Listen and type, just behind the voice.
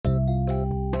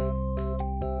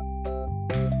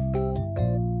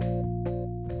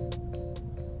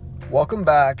Welcome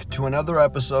back to another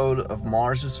episode of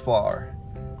Mars is Far.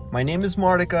 My name is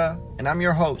Martika, and I'm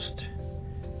your host.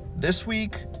 This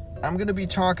week, I'm going to be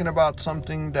talking about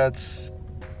something that's...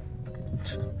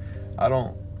 I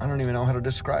don't even know how to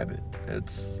describe it.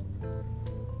 It's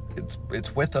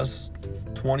with us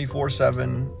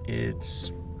 24/7.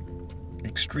 It's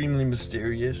extremely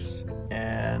mysterious,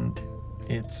 and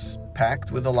it's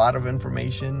packed with a lot of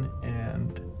information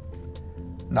and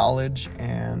knowledge,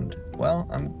 and, well,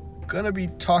 I'm going to be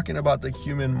talking about the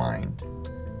human mind.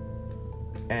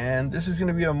 And this is going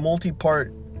to be a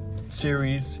multi-part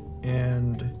series,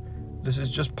 and this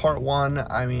is just part one.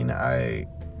 I mean, I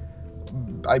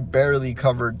barely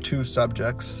covered two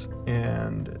subjects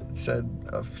and said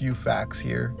a few facts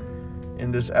here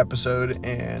in this episode,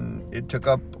 and it took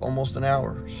up almost an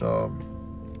hour. So,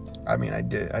 I mean, I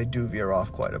do veer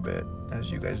off quite a bit,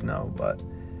 as you guys know, but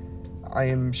I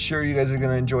am sure you guys are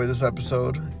going to enjoy this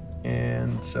episode.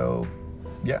 And so,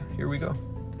 yeah, here we go.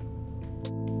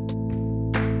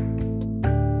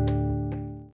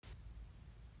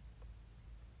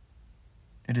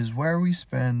 It is where we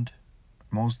spend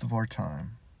most of our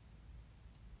time.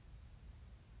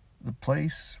 The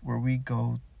place where we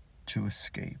go to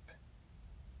escape.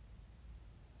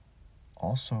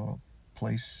 Also, a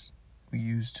place we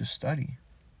use to study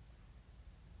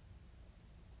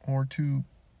or to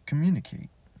communicate,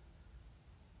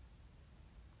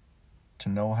 to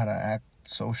know how to act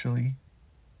socially.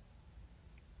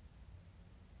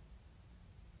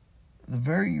 The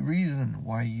very reason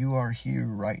why you are here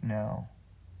right now,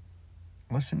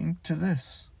 listening to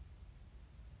this.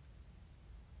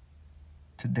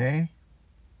 Today,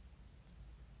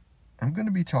 I'm going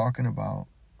to be talking about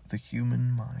the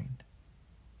human mind.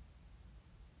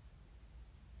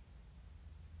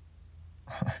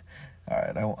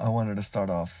 Alright, I wanted to start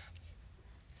off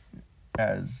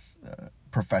as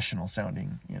professional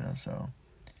sounding, so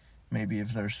maybe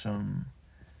if there's some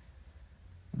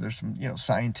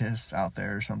scientists out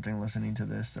there or something listening to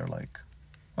this, they're like,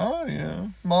 oh yeah,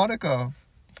 Martika,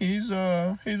 he's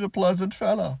a pleasant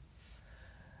fella.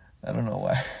 I don't know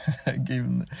why I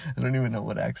don't even know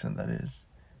what accent that is.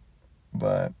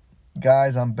 But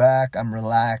guys, I'm back. I'm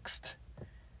relaxed.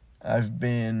 I've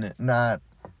been not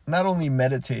only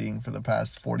meditating for the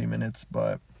past 40 minutes,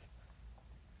 but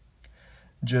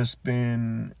just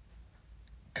been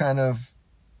kind of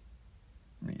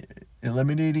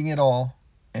eliminating it all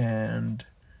and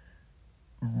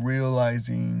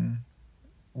realizing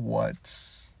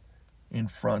what's in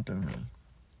front of me,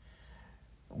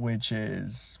 which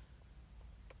is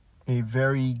a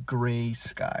very gray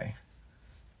sky.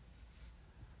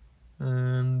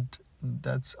 And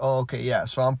that's,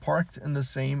 so I'm parked in the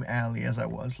same alley as I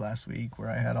was last week,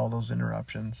 where I had all those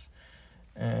interruptions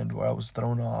and where I was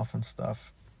thrown off and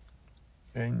stuff.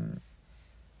 And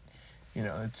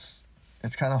it's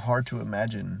kind of hard to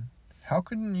imagine, how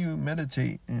couldn't you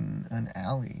meditate in an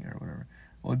alley or whatever?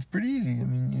 Well, it's pretty easy. I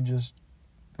mean, you just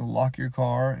lock your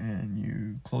car and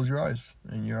you close your eyes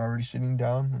and you're already sitting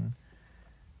down, and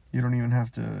you don't even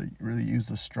have to really use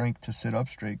the strength to sit up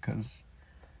straight, because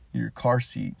your car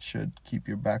seat should keep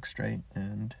your back straight.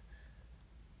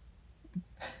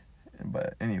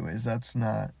 But anyways, that's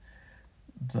not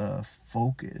the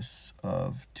focus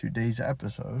of today's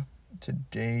episode.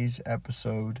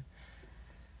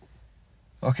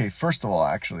 Okay, first of all,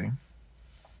 actually,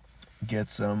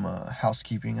 get some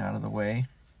housekeeping out of the way.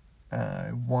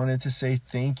 I wanted to say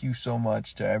thank you so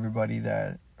much to everybody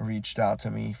that reached out to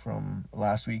me from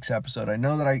last week's episode. I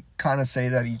know that I kind of say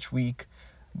that each week,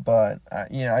 but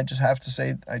I just have to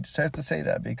say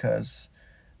that, because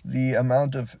the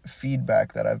amount of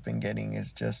feedback that I've been getting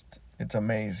is it's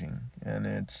amazing, and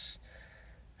it's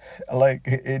like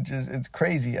it's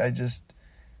crazy.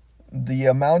 The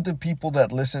amount of people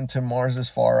that listen to Mars is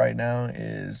Far right now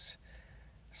is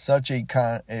such a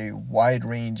wide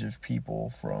range of people,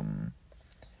 from,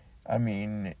 I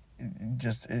mean,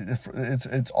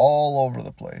 it's all over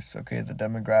the place, okay, the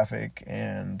demographic,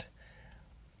 and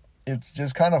it's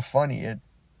just kind of funny.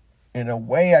 In a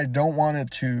way, I don't want it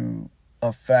to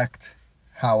affect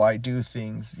how I do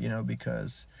things,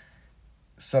 because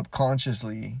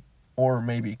subconsciously, or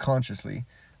maybe consciously,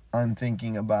 I'm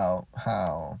thinking about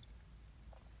how,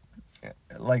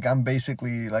 like, I'm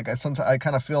basically, like, I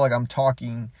kind of feel like I'm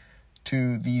talking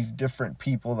to these different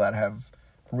people that have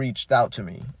reached out to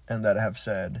me and that have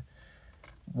said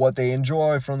what they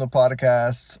enjoy from the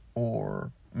podcast,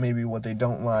 or maybe what they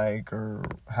don't like, or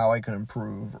how I can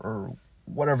improve, or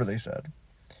whatever they said.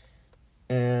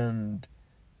 And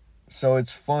so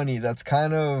it's funny. That's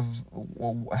kind of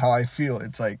how I feel.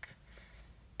 It's like,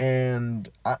 and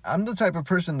I'm the type of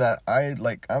person that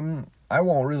I'm I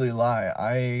won't really lie.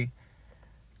 I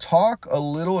talk a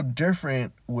little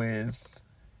different with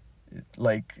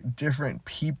like different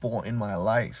people in my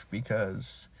life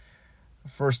because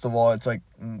first of all, it's like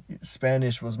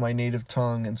Spanish was my native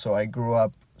tongue, and so I grew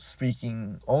up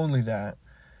speaking only that.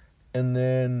 And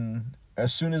then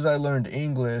as soon as I learned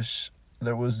English,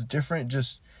 there was different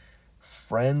just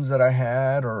friends that I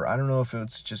had, or I don't know if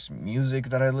it's just music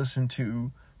that I listened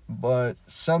to, but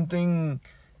something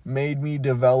made me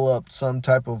develop some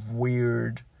type of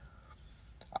weird,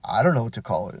 I don't know what to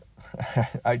call it.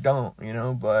 I don't,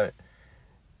 but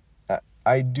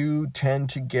I do tend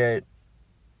to get,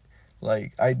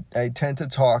 like, I tend to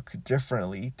talk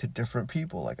differently to different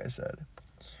people, like I said.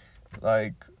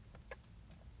 Like,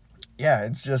 yeah,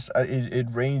 it's just, it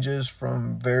ranges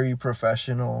from very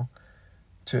professional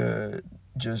to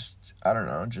just, I don't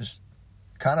know, just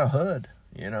kind of hood,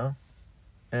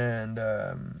 And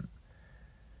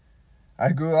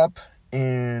I grew up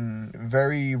in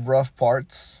very rough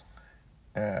parts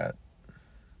at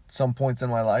some points in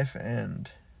my life,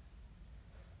 and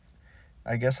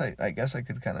I guess I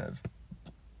could kind of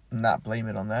not blame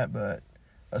it on that, but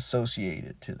associate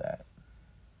it to that.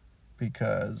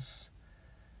 Because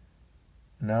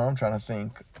now I'm trying to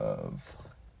think of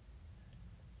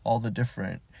all the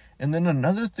different. And then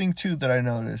another thing too that I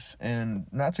noticed, and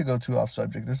not to go too off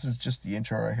subject, this is just the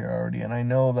intro right here already, and I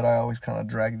know that I always kind of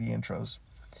drag the intros.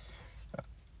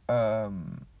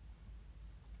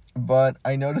 But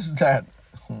I noticed that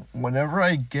whenever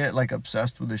I get like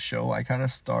obsessed with a show, I kind of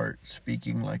start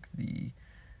speaking like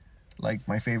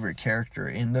my favorite character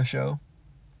in the show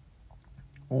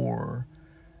or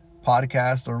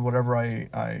podcast or whatever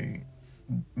I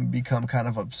become kind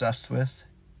of obsessed with.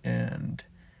 And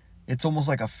it's almost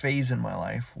like a phase in my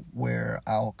life where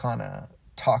I'll kind of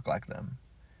talk like them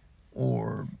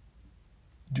or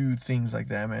do things like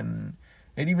them. And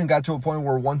it even got to a point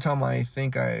where one time I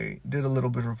think I did a little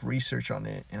bit of research on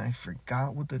it, and I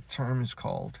forgot what the term is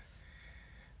called.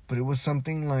 But it was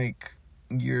something like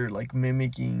you're like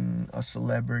mimicking a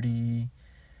celebrity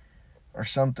or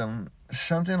something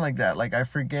like that. Like, I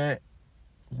forget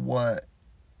what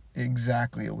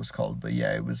exactly it was called, but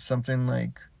yeah, it was something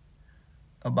like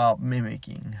about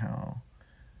mimicking, how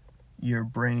your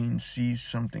brain sees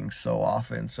something so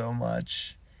often, so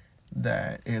much,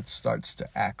 that it starts to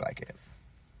act like it.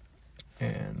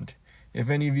 And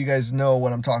if any of you guys know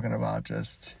what I'm talking about,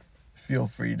 just feel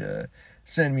free to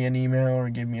send me an email or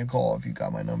give me a call if you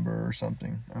got my number or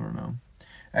something. I don't know.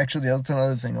 Actually, that's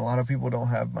another thing. A lot of people don't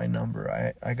have my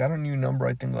number. I got a new number,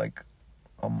 I think, like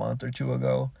a month or two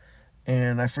ago.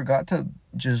 And I forgot to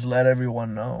just let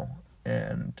everyone know.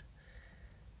 And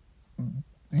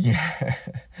yeah,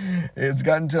 it's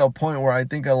gotten to a point where I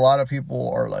think a lot of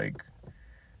people are like,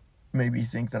 maybe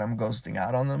think that I'm ghosting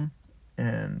out on them.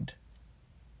 And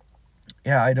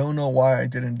yeah, I don't know why I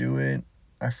didn't do it.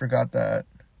 I forgot that.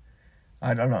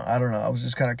 I don't know. I was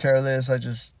just kind of careless. I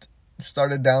just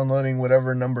started downloading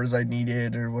whatever numbers I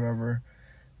needed or whatever.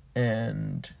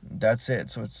 And that's it.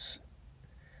 So it's,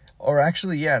 or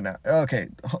actually, yeah, no. Okay.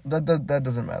 That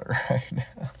doesn't matter right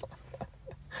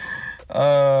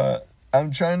now. I'm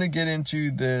trying to get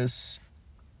into this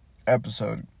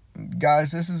episode.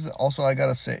 Guys, this is also, I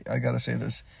gotta say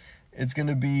this. It's going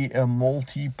to be a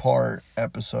multi-part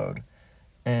episode.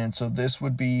 And so this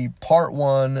would be part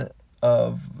 1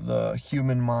 of the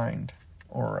human mind.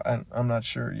 Or I'm not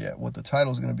sure yet what the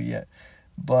title is going to be yet.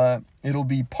 But it'll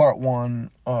be part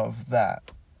 1 of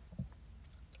that.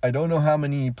 I don't know how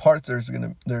many parts there's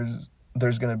going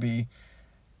to be.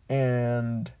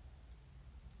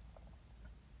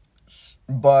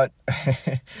 But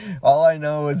all I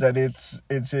know is that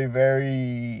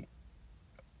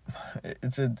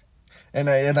and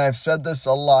I've said this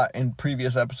a lot in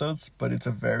previous episodes, but it's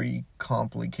a very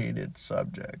complicated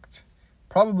subject.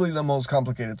 Probably the most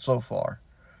complicated so far.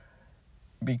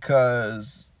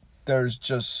 Because there's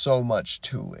just so much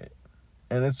to it.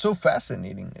 And it's so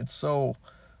fascinating. It's so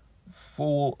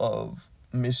full of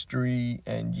mystery,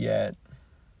 and yet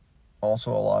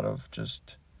also a lot of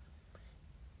just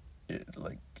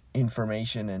like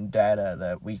information and data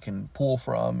that we can pull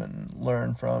from and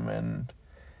learn from. And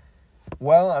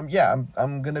well,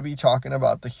 I'm going to be talking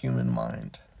about the human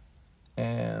mind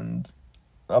and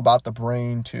about the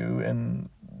brain too, and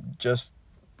just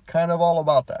kind of all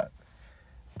about that.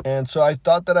 And so I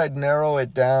thought that I'd narrow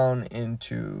it down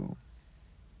into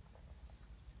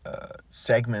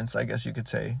segments, I guess you could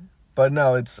say. But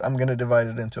no, I'm going to divide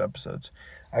it into episodes.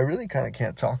 I really kind of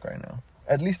can't talk right now.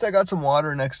 At least I got some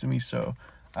water next to me, so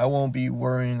I won't be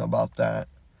worrying about that.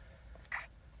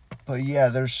 But yeah,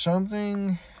 there's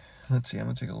something. Let's see, I'm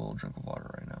going to take a little drink of water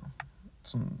right now.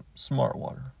 some smart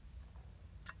water.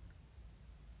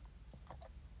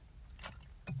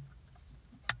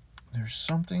 There's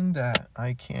something that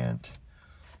I can't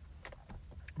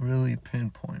really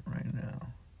pinpoint right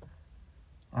now.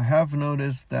 I have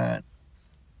noticed that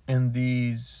in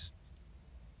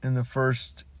the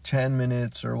first 10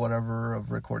 minutes or whatever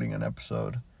of recording an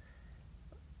episode,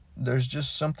 there's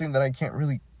just something that I can't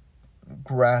really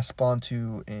grasp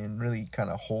onto and really kind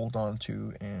of hold on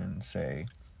to and say,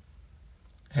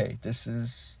 hey, this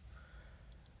is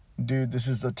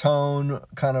the tone,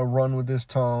 kind of run with this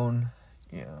tone,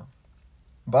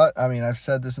 But, I mean, I've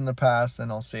said this in the past,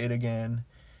 and I'll say it again.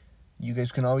 You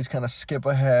guys can always kind of skip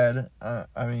ahead.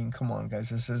 I mean, come on, guys.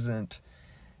 This isn't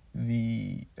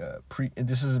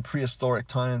prehistoric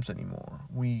times anymore.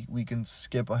 We can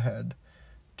skip ahead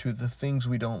to the things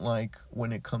we don't like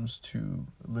when it comes to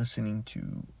listening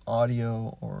to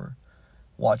audio or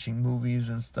watching movies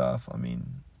and stuff. I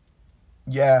mean,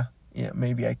 yeah,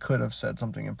 maybe I could have said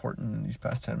something important in these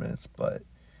past 10 minutes, but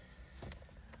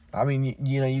I mean,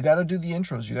 you got to do the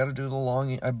intros. You got to do the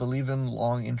long. I believe in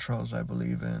long intros. I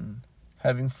believe in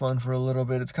having fun for a little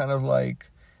bit. It's kind of like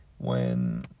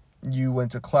when you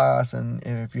went to class and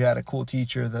if you had a cool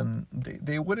teacher, then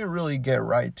they wouldn't really get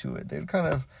right to it. They'd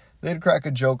crack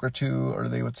a joke or two, or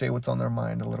they would say what's on their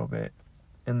mind a little bit,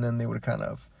 and then they would kind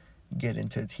of get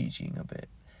into teaching a bit.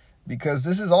 Because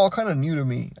this is all kind of new to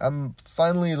me. I'm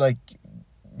finally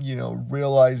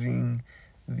realizing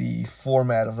the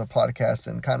format of the podcast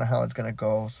and kind of how it's going to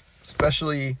go,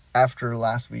 especially after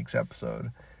last week's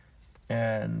episode.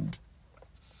 And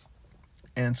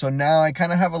so now I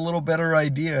kind of have a little better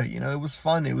idea. It was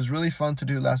fun. It was really fun to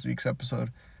do last week's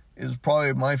episode. It was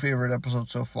probably my favorite episode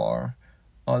so far,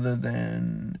 other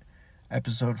than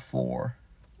episode 4,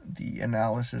 the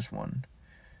analysis one.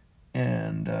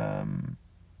 And I'm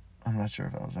not sure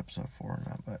if that was episode 4 or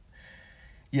not, but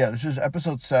yeah, this is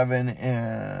episode 7,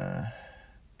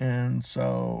 and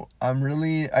so I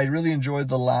really enjoyed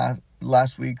the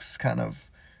last week's kind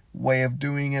of way of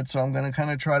doing it, so I'm going to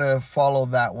kind of try to follow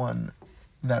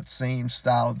that same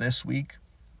style this week,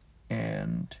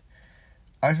 and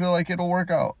I feel like it'll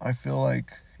work out. I feel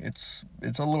like it's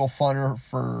a little funner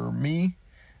for me,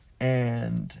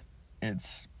 and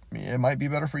it might be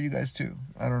better for you guys too.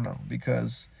 I don't know,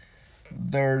 because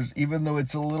even though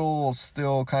it's a little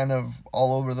still kind of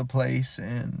all over the place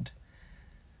and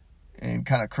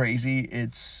kind of crazy,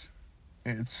 it's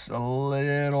a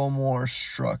little more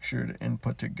structured and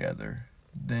put together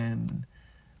than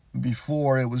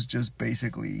before. It was just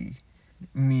basically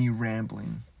me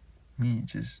rambling, me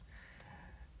just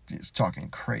talking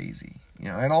crazy,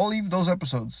 and I'll leave those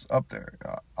episodes up there.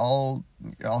 I'll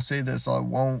say this, I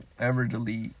won't ever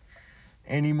delete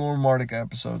any more Martica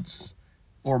episodes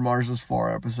or Mars is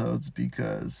Far episodes,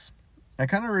 because I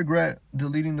kind of regret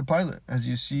deleting the pilot. As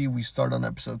you see, we start on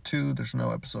episode 2. There's no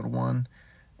episode 1.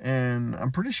 And I'm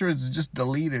pretty sure it's just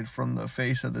deleted from the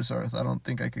face of this earth. I don't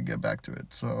think I could get back to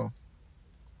it. So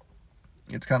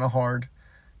it's kind of hard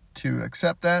to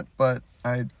accept that. But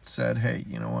I said, hey,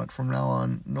 you know what? From now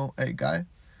on, no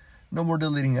more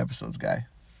deleting episodes, guy.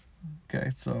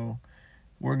 Okay, so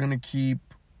we're going to keep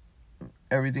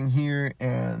everything here.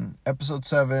 And episode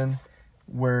 7...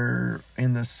 we're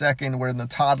in the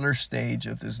toddler stage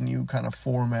of this new kind of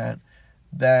format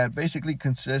that basically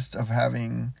consists of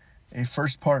having a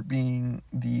first part being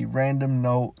the random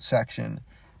note section,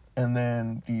 and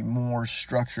then the more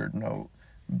structured note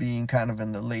being kind of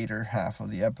in the later half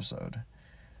of the episode.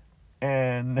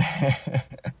 And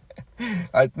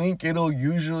I think it'll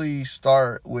usually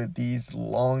start with these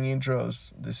long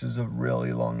intros. This is a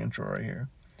really long intro right here.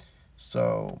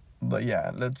 So, but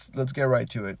yeah, let's get right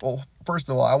to it. Well, first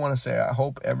of all, I want to say I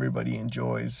hope everybody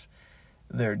enjoys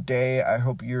their day. I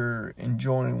hope you're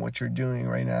enjoying what you're doing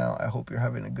right now. I hope you're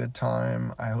having a good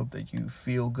time. I hope that you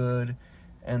feel good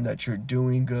and that you're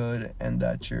doing good and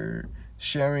that you're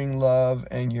sharing love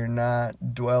and you're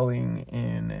not dwelling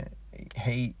in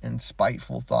hate and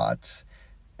spiteful thoughts,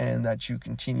 and that you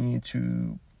continue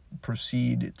to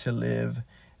proceed to live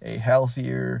a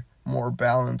healthier, more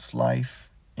balanced life.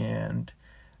 And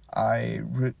I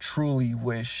truly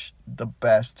wish the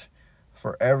best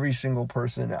for every single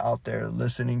person out there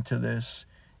listening to this,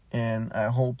 and I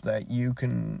hope that you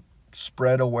can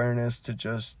spread awareness to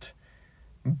just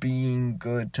being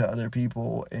good to other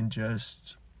people and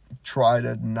just try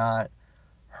to not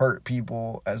hurt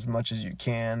people as much as you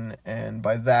can. And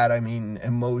by that I mean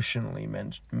emotionally,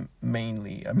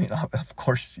 mainly. I mean, of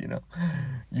course, you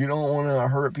don't want to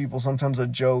hurt people. Sometimes a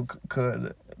joke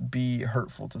could be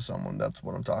hurtful to someone. That's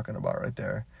what I'm talking about right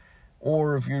there.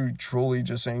 Or if you're truly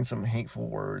just saying some hateful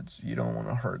words, you don't want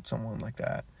to hurt someone like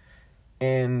that.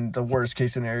 in the worst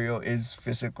case scenario is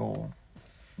physical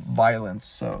violence.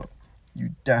 So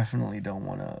you definitely don't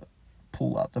want to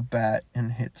pull out the bat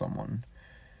and hit someone.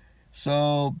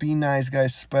 So be nice,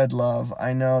 guys. Spread love.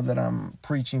 I know that I'm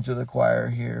preaching to the choir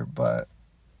here, but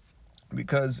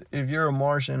because if you're a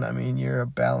Martian, I mean, you're a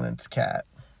balanced cat.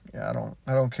 Yeah,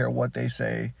 I don't care what they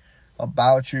say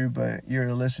about you, but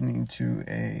you're listening to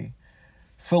a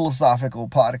philosophical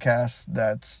podcast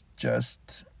that's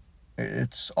just,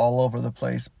 it's all over the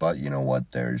place. But you know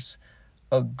what? There's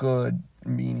a good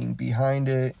meaning behind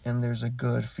it, and there's a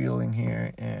good feeling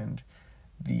here, and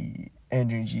the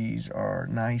energies are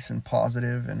nice and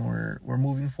positive, and we're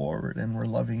moving forward, and we're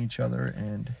loving each other,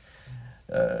 and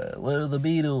we're the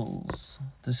Beatles.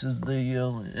 This is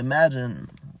the Imagine.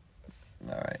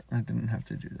 Alright, I didn't have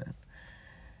to do that.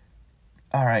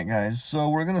 Alright, guys, so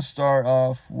we're gonna start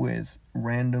off with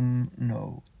random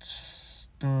notes.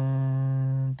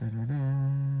 Dun, dun, dun,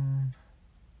 dun.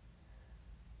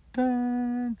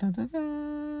 Dun, dun, dun,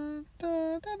 dun,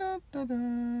 dun, dun, dun,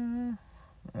 dun.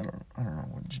 I don't know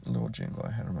what little jingle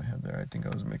I had in my head there. I think I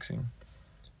was mixing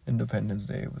Independence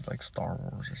Day with like Star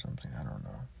Wars or something. I don't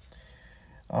know.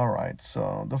 Alright,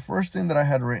 so the first thing that I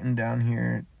had written down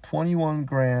here, 21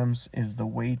 grams is the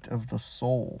weight of the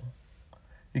soul.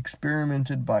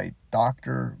 Experimented by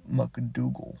Dr.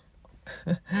 McDougall.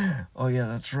 Oh yeah,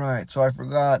 that's right. So I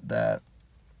forgot that,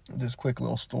 this quick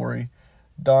little story.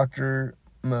 Dr.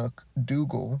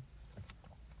 McDougall,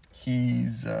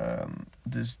 he's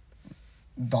this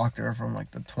doctor from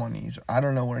like the 20s. I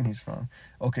don't know where he's from.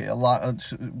 Okay,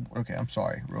 I'm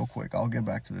sorry, real quick. I'll get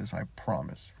back to this, I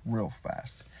promise, real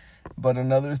fast. But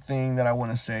another thing that I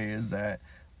want to say is that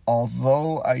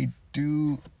although I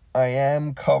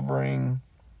am covering,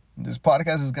 this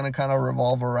podcast is going to kind of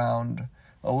revolve around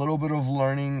a little bit of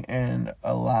learning and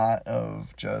a lot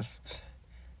of just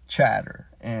chatter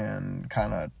and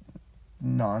kind of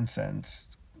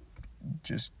nonsense,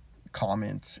 just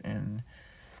comments, and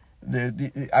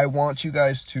I want you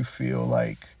guys to feel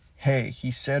like, hey,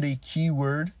 he said a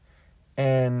keyword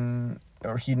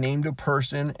or he named a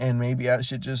person, and maybe I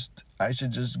should just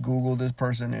Google this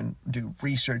person and do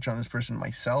research on this person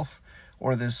myself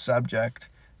or this subject,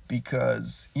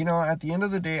 because, you know, at the end of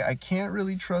the day, I can't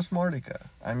really trust Martika.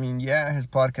 I mean, yeah, his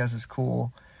podcast is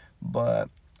cool, but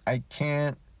I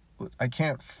can't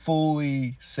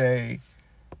fully say,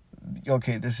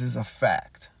 okay, this is a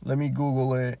fact. Let me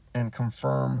Google it and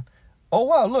confirm. Oh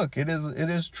wow, look, it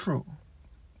is true.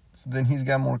 So then he's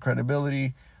got more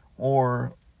credibility.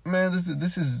 Or, man,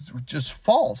 this is just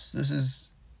false. It's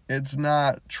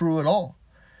not true at all.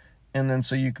 And then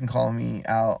so you can call me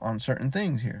out on certain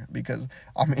things here, because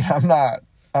I mean,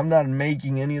 I'm not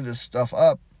making any of this stuff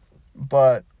up,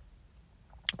 but,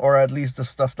 or at least the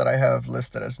stuff that I have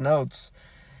listed as notes.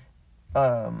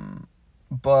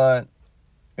 But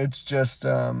it's just,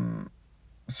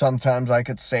 sometimes I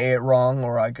could say it wrong,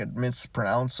 or I could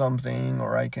mispronounce something,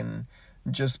 or I can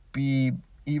just be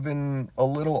even a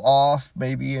little off,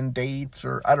 maybe in dates,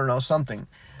 or I don't know, something.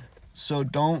 So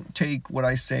don't take what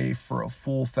I say for a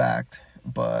full fact,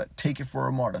 but take it for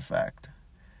a artifact.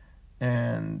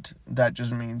 And that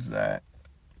just means that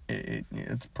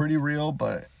it's pretty real,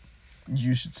 but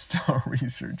you should still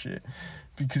research it,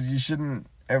 because you shouldn't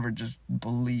ever just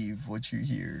believe what you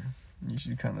hear. You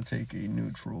should kind of take a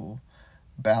neutral,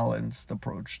 balanced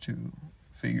approach to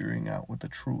figuring out what the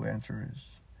true answer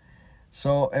is.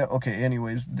 So, okay,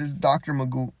 anyways, this Dr.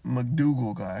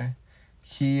 McDougall guy,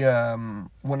 he,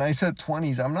 when I said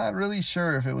 20s, I'm not really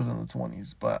sure if it was in the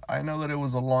 20s, but I know that it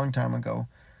was a long time ago.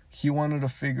 He wanted to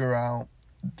figure out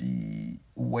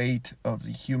weight of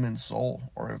the human soul,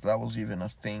 or if that was even a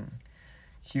thing.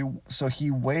 He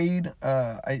weighed,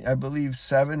 I believe,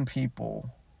 7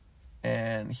 people,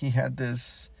 and he had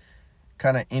this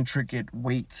kind of intricate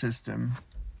weight system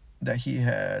that he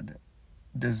had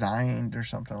designed or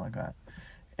something like that.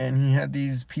 And he had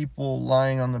these people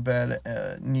lying on the bed,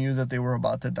 knew that they were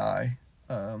about to die.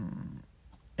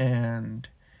 And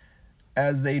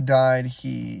as they died,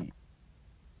 he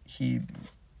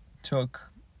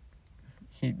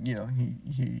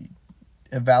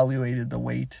evaluated the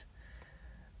weight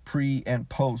pre and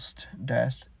post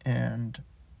death, and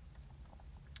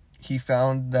he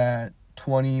found that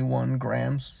 21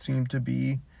 grams seemed to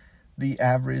be the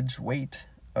average weight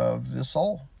of the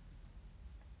soul.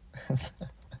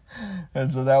 And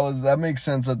so that makes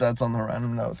sense that that's on the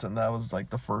random notes, and that was like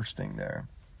the first thing there.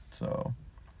 So,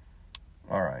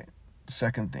 all right,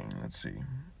 second thing, let's see.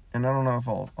 And I don't know if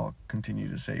I'll continue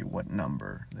to say what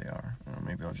number they are.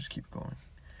 Maybe I'll just keep going.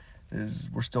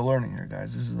 We're still learning here,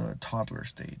 guys. This is a toddler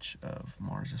stage of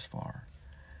Mars is Far.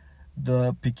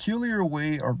 The peculiar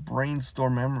way our brains store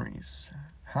memories,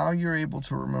 how you're able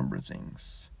to remember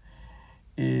things,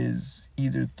 is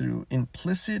either through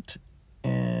implicit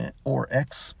or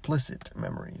explicit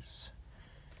memories.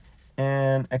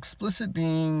 And explicit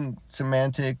being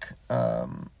semantic,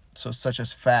 so such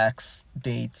as facts,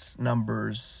 dates,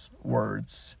 numbers,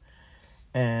 words,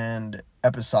 and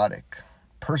episodic,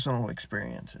 personal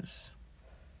experiences.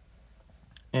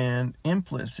 And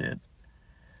implicit,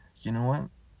 you know what?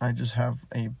 I just have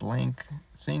a blank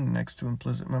thing next to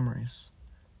implicit memories.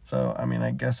 So, I mean,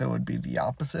 I guess it would be the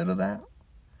opposite of that.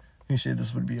 You see,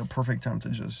 this would be a perfect time to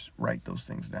just write those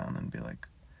things down and be like,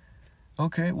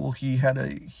 okay, well, he had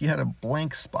a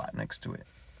blank spot next to it.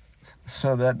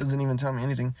 So that doesn't even tell me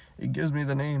anything. It gives me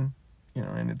the name,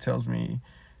 and it tells me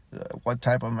what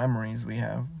type of memories we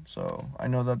have. So I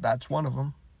know that that's one of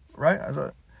them, right?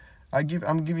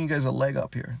 I'm giving you guys a leg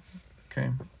up here, okay?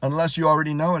 Unless you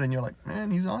already know it and you're like,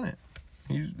 man, he's on it.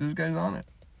 This guy's on it.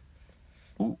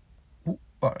 Ooh,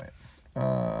 all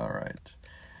right.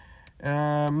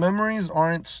 Memories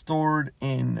aren't stored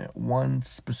in one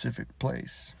specific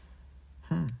place.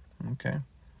 Okay.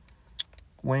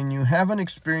 When you have an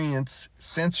experience,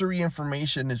 sensory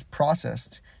information is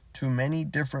processed to many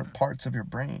different parts of your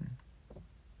brain.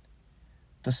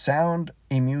 The sound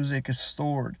a music is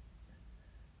stored.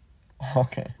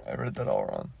 Okay, I read that all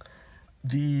wrong.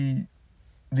 The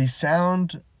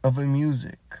sound of a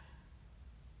music.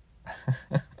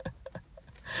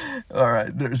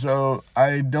 Alright, so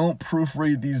I don't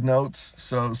proofread these notes,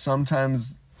 so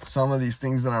sometimes some of these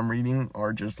things that I'm reading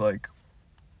are just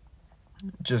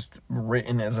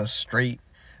written as a straight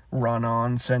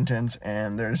run-on sentence,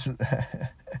 and there's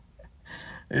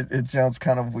it sounds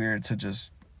kind of weird to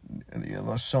just,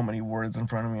 there's so many words in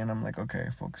front of me, and I'm like, okay,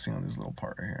 focusing on this little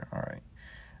part right here. All right.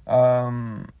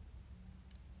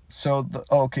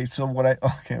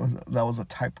 That was a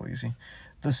typo, you see.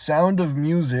 The sound of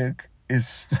music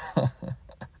is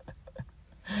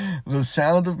the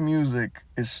sound of music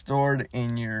is stored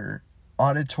in your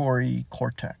auditory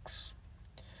cortex.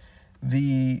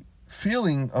 The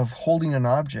feeling of holding an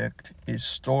object is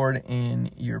stored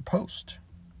in your post.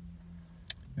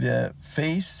 The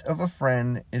face of a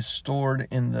friend is stored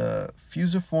in the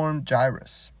fusiform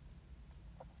gyrus.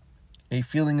 A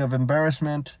feeling of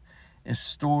embarrassment is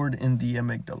stored in the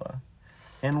amygdala.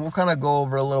 And we'll kind of go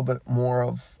over a little bit more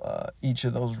of each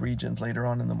of those regions later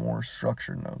on in the more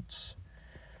structured notes.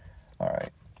 All right.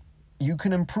 You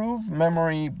can improve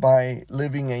memory by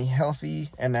living a healthy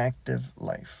and active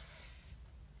life.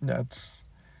 That's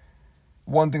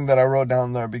one thing that I wrote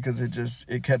down there because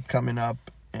it kept coming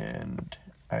up and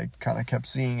I kind of kept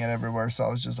seeing it everywhere. So I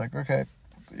was just like, okay,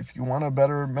 if you want a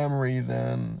better memory,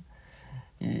 then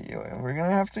we're going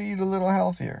to have to eat a little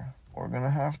healthier. We're going to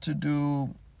have to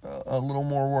do a little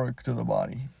more work to the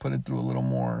body, put it through a little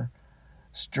more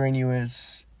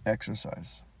strenuous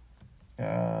exercise.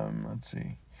 Let's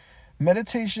see.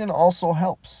 Meditation also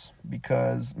helps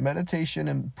because meditation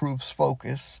improves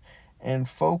focus and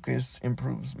focus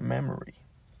improves memory.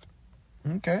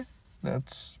 Okay,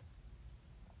 that's...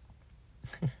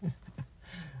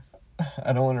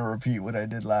 I don't want to repeat what I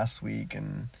did last week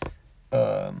and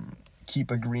keep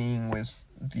agreeing with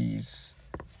these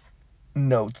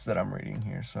notes that I'm reading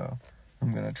here, so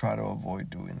I'm going to try to avoid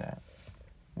doing that.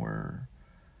 We're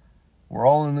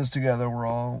all in this together. We're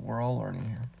all learning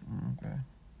here. Okay.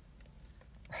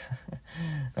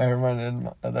 That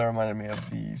reminded me of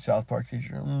the South Park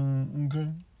teacher.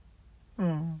 Okay.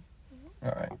 All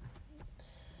right.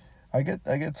 I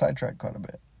get sidetracked quite a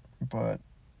bit, but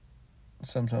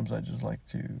sometimes I just like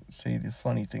to say the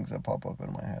funny things that pop up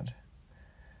in my head.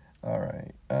 All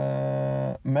right.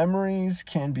 Memories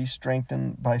can be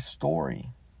strengthened by story,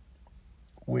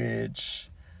 which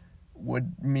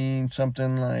would mean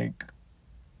something like,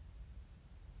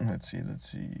 let's see.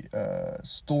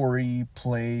 Story,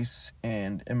 place,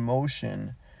 and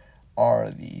emotion are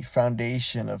the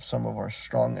foundation of some of our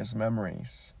strongest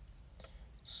memories.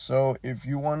 So if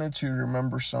you wanted to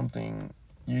remember something,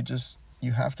 you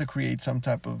have to create some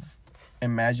type of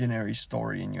imaginary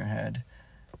story in your head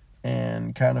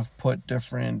and kind of put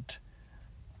different,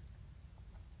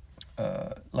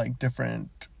 I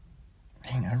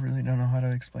really don't know how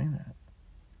to explain that.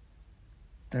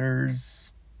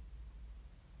 There's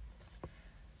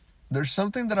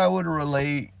something that I would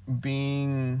relate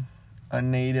being a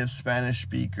native Spanish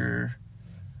speaker.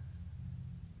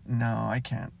 No, I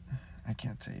can't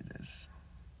say this.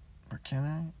 Or can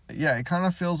I? Yeah, it kind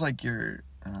of feels like you're...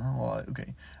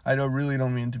 okay. I don't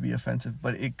mean to be offensive,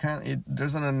 but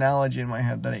there's an analogy in my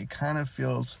head that it kind of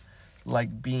feels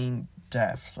like being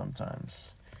deaf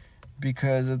sometimes.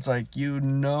 because it's like,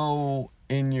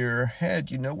 in your head,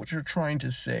 what you're trying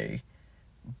to say,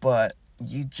 but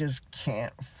you just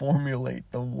can't formulate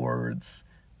the words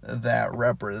that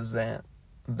represent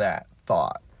that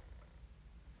thought.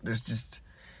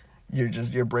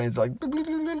 Your brain's like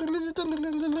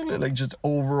just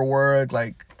overworked,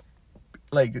 like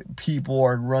people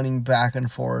are running back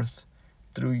and forth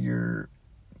through your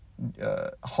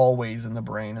hallways in the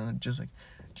brain, and they're just like,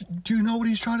 do you know what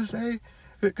he's trying to say?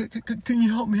 Can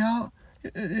you help me out?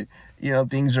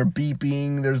 Things are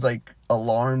beeping. There's like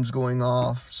alarms going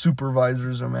off.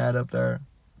 Supervisors are mad up there.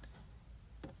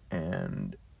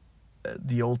 And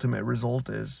the ultimate result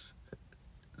is,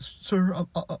 sir,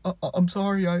 I'm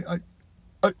sorry. I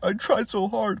tried so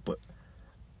hard, but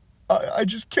I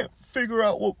just can't figure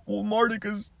out what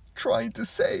Mardika's trying to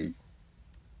say.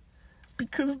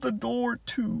 Because the door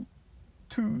to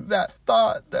that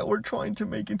thought that we're trying to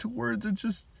make into words,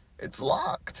 it's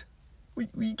locked.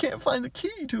 We can't find the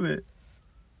key to it.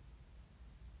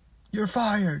 You're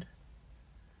fired.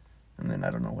 And then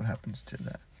I don't know what happens to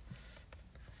that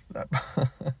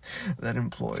that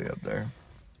employee up there.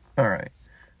 All right.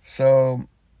 So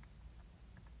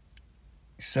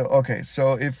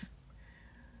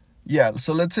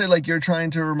let's say like you're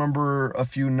trying to remember a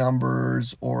few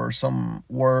numbers or some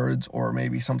words or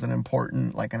maybe something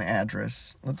important like an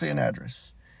address. Let's say an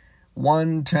address.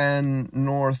 110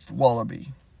 North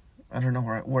Wallaby. I don't know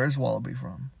where's Wallaby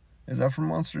from. Is that from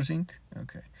Monsters, Inc.?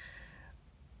 Okay.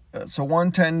 So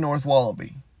 110 North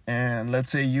Wallaby. And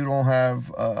let's say you don't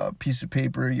have a piece of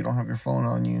paper, you don't have your phone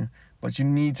on you, but you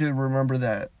need to remember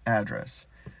that address.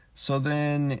 So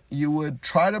then you would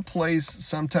try to place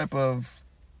some type of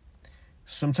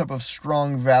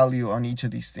strong value on each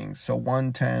of these things. So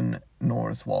 110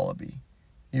 North Wallaby.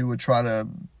 You would try to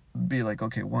be like,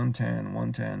 okay,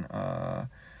 110.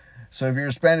 So if you're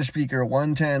a Spanish speaker,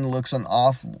 110 looks an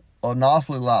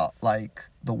awfully lot like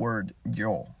the word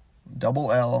yo.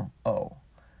 Double L-O.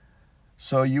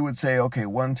 So you would say, okay,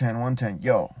 110,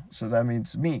 yo. So that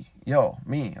means me, yo,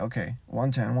 me. Okay,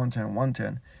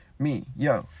 110, me,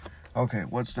 yo. Okay,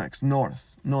 what's next?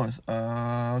 North.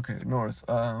 Okay, north.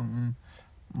 I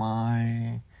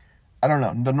don't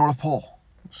know, the North Pole.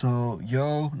 So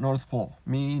yo, North Pole.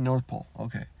 Me, North Pole.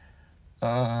 Okay.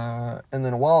 And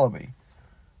then Wallaby.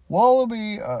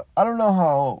 I don't know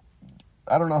how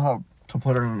to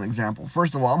put it in an example.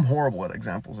 First of all, I'm horrible at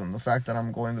examples, and the fact that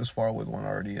I'm going this far with one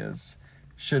already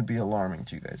should be alarming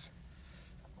to you guys.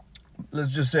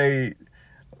 Let's just say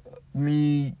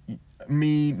me,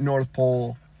 North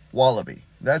Pole, Wallaby.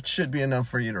 That should be enough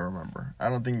for you to remember. I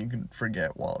don't think you can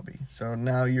forget Wallaby. So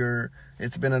now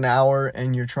it's been an hour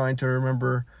and you're trying to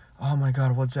remember, oh my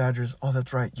God, what's the address? Oh,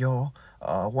 that's right, yo,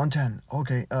 110.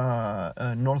 Okay,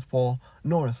 North Pole,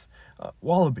 North,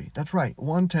 Wallaby. That's right,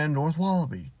 110 North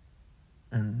Wallaby.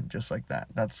 And just like that.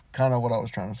 That's kind of what I was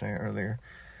trying to say earlier,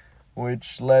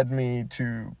 which led me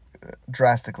to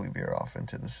drastically veer off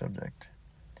into the subject.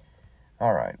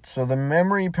 All right, so the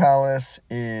memory palace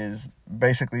is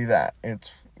basically that.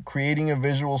 It's creating a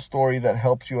visual story that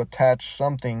helps you attach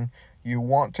something you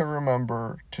want to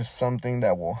remember to something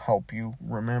that will help you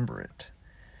remember it.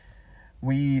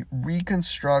 We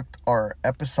reconstruct our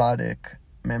episodic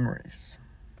memories.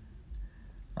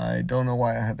 I don't know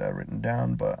why I had that written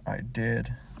down, but I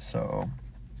did. So,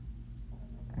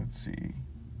 let's see.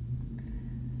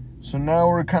 So now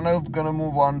we're kind of going to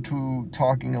move on to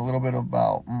talking a little bit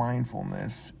about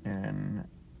mindfulness and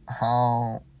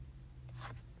how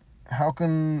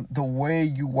can the way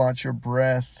you watch your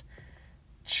breath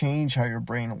change how your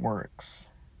brain works.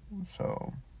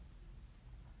 So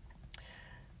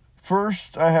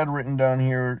first I had written down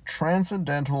here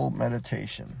transcendental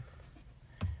meditation.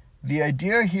 The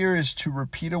idea here is to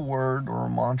repeat a word or a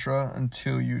mantra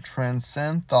until you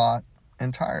transcend thought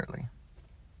entirely.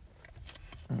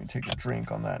 Let me take a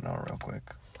drink on that now real quick.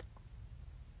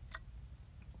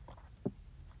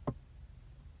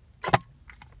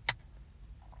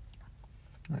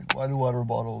 Like, why do water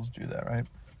bottles do that, right?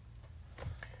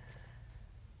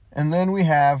 And then we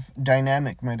have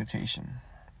dynamic meditation,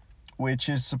 which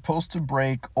is supposed to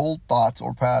break old thoughts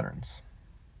or patterns.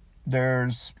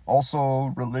 There's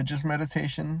also religious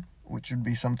meditation, which would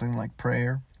be something like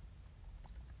prayer.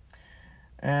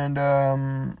 And,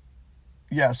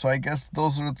 so I guess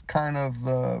those are kind of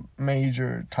the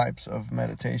major types of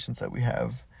meditations that we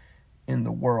have in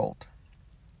the world.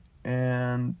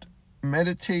 And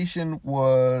meditation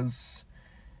was,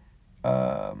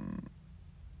 some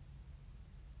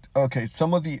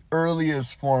of the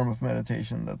earliest form of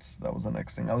meditation, that was the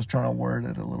next thing. I was trying to word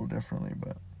it a little differently,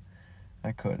 but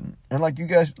I couldn't. And like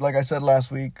I said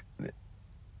last week,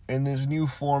 in this new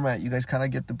format, you guys kind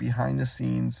of get the behind the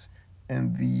scenes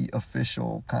and the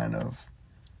official kind of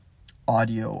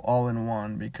audio all in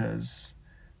one, because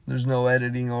there's no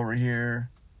editing over here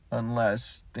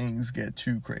unless things get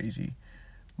too crazy.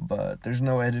 But there's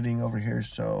no editing over here,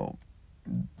 so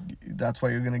that's why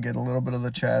you're going to get a little bit of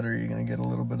the chatter, you're going to get a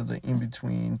little bit of the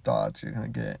in-between thoughts, you're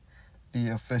going to get the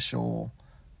official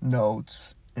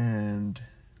notes, and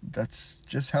that's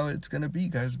just how it's going to be,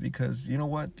 guys, because you know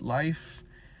what? Life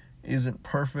isn't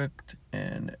perfect,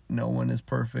 and no one is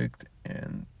perfect,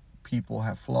 and people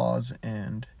have flaws,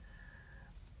 and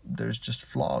there's just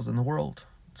flaws in the world.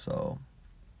 So,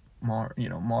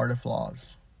 Marta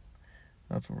flaws.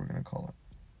 That's what we're going to call it.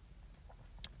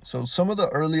 So, some of the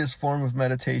earliest form of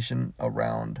meditation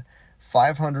around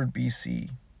 500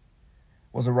 BC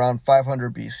was around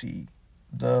 500 BC.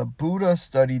 The Buddha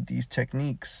studied these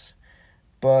techniques,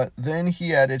 but then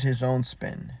he added his own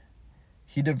spin.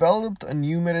 He developed a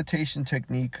new meditation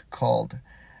technique called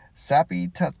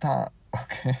Satipatthana.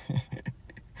 Okay.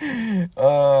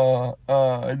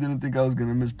 I didn't think I was going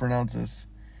to mispronounce this.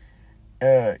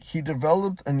 He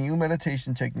developed a new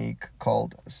meditation technique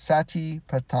called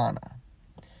Satipatthana.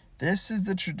 This is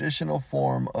the traditional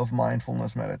form of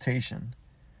mindfulness meditation.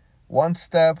 One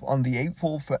step on the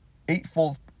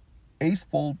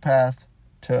eightfold path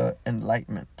to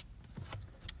enlightenment.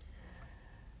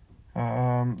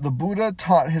 The Buddha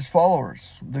taught his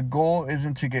followers, the goal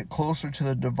isn't to get closer to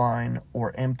the divine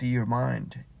or empty your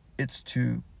mind. It's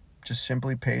to just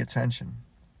simply pay attention.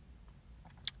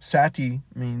 Sati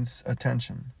means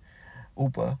attention.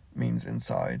 Upa means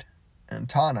inside. And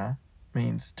Tana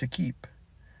means to keep.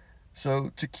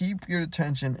 So to keep your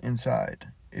attention inside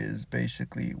is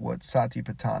basically what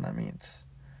Satipatthana means.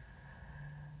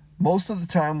 Most of the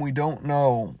time we don't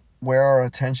know where our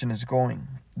attention is going.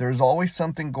 There's always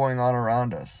something going on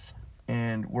around us,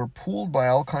 and we're pulled by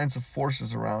all kinds of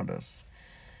forces around us,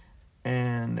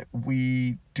 and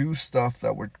we do stuff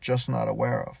that we're just not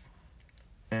aware of.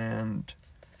 And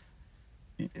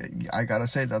I gotta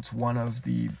say, that's one of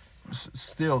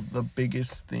still the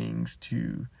biggest things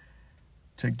to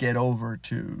get over,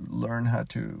 to learn how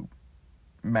to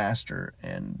master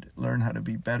and learn how to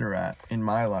be better at in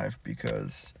my life,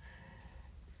 because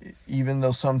even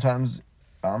though sometimes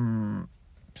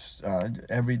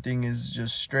everything is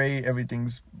just straight,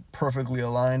 everything's perfectly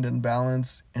aligned and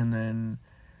balanced, and then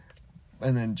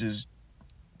just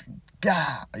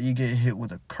you get hit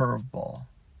with a curveball,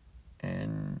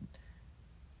 and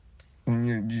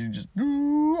you just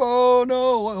oh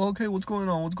no, okay, what's going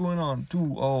on,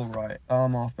 oh right,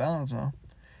 I'm off balance now.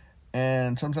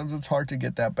 And sometimes it's hard to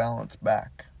get that balance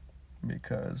back,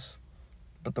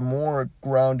 but the more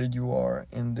grounded you are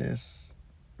in this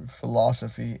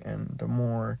philosophy, and the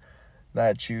more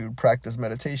that you practice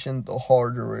meditation, the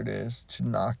harder it is to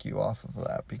knock you off of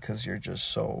that, because you're just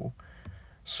so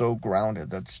grounded.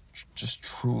 That's just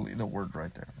truly the word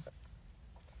right there.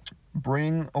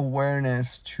 Bring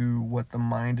awareness to what the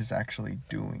mind is actually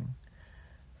doing,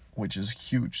 which is a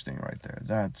huge thing right there.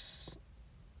 That's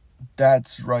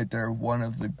right there one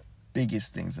of the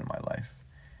biggest things in my life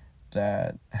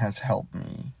that has helped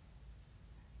me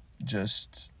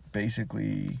just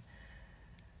basically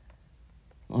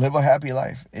live a happy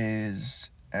life. Is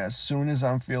as soon as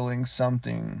I'm feeling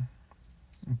something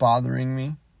bothering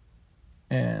me,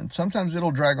 and sometimes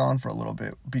it'll drag on for a little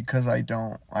bit because I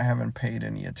haven't paid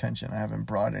any attention, I haven't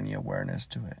brought any awareness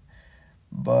to it,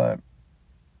 but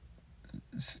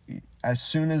as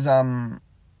soon as I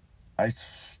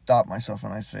stop myself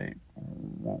and I say,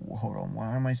 hold on,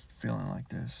 why am I feeling like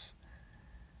this?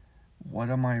 What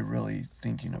am I really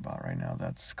thinking about right now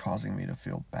that's causing me to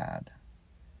feel bad?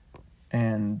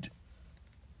 And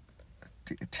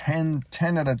 10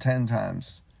 out of 10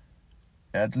 times,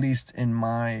 at least in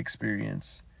my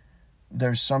experience,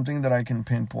 there's something that I can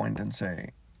pinpoint and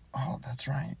say, oh, that's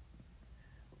right.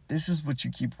 This is what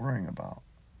you keep worrying about.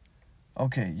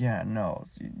 Okay, yeah, no,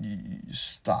 you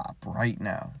stop right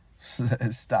now.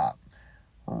 Stop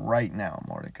right now,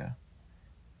 Mordecai.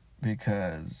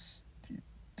 Because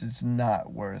it's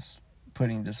not worth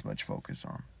putting this much focus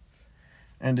on.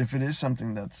 And if it is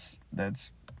something that's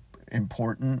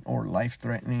important or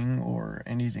life-threatening or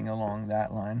anything along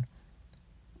that line,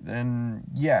 then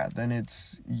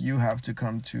you have to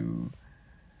come to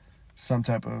some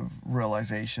type of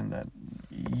realization that,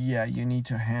 you need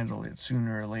to handle it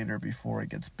sooner or later before it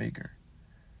gets bigger.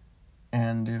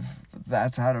 And if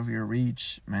that's out of your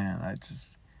reach, man,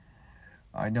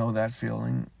 I know that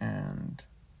feeling, and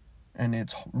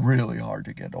it's really hard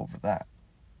to get over that,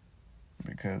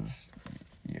 because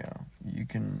you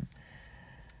can,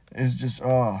 it's just,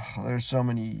 there's so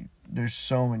many there's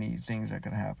so many things that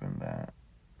can happen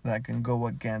that can go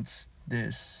against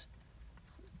this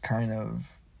kind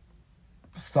of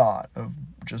thought of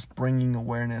just bringing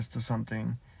awareness to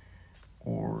something,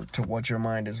 or to what your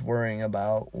mind is worrying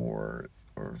about or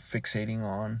fixating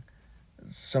on.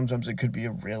 Sometimes it could be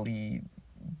a really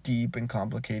deep and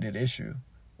complicated issue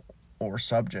or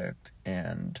subject,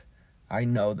 and I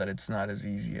know that it's not as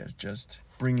easy as just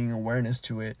bringing awareness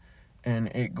to it and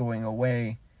it going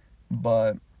away.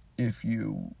 But if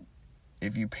you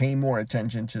pay more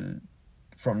attention to,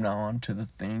 from now on, to the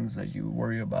things that you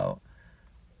worry about,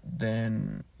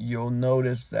 then you'll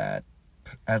notice that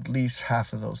at least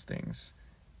half of those things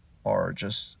are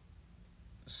just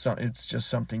it's just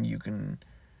something you can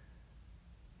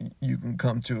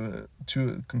come to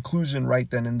a conclusion right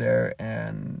then and there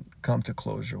and come to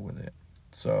closure with it.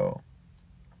 So,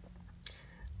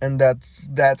 and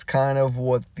that's kind of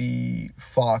what the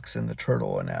fox and the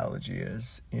turtle analogy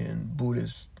is in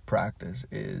Buddhist practice,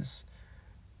 is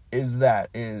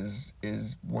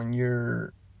when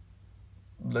you're,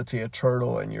 let's say, a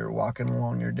turtle and you're walking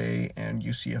along your day and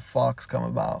you see a fox come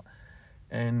about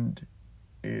and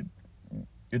it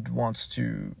wants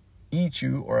to eat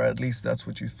you, or at least that's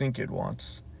what you think it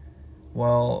wants.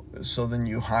 Well, so then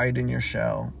you hide in your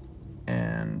shell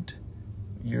and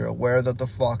you're aware that the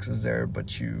fox is there,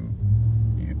 but you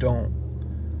don't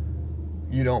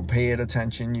pay it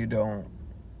attention. You don't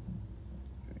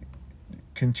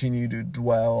continue to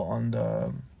dwell on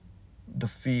the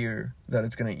fear that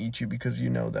it's going to eat you, because you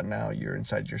know that now you're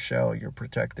inside your shell, you're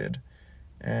protected,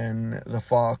 and the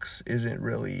fox isn't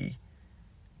really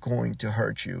going to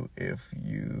hurt you if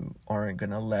you aren't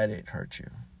going to let it hurt you.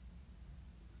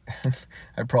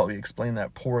 I probably explained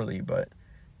that poorly, but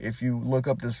if you look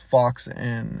up this fox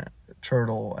and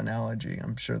turtle analogy,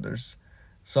 I'm sure there's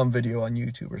some video on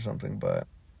YouTube or something, but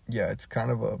yeah, it's kind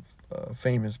of a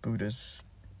famous Buddhist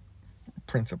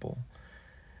principle.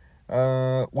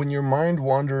 When your mind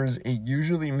wanders, it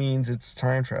usually means it's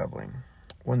time traveling.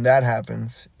 When that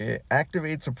happens, it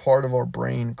activates a part of our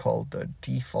brain called the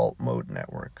default mode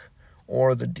network,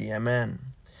 or the DMN.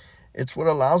 It's what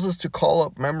allows us to call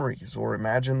up memories or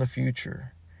imagine the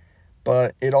future.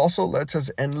 But it also lets us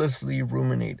endlessly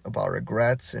ruminate about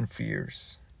regrets and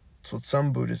fears. It's what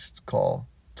some Buddhists call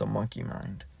the monkey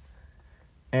mind.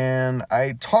 And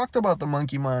I talked about the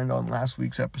monkey mind on last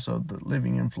week's episode, the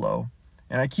Living in Flow.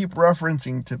 And I keep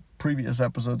referencing to previous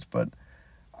episodes, but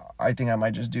I think I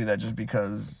might just do that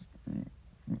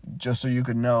just so you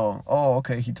could know, oh,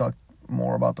 okay, he talked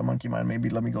more about the monkey mind. Maybe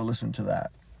let me go listen to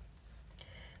that.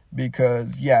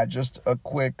 Because, yeah, just a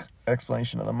quick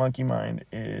explanation of the monkey mind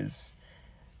is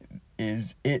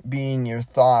it being your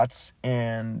thoughts,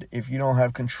 and if you don't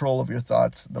have control of your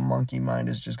thoughts, the monkey mind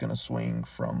is just going to swing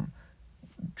from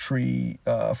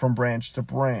branch to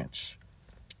branch.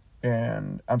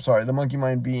 And I'm sorry, the monkey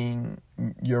mind being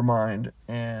your mind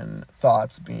and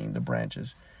thoughts being the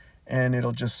branches, and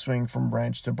it'll just swing from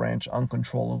branch to branch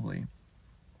uncontrollably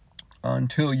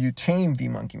until you tame the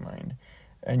monkey mind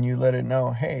and you let it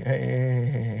know,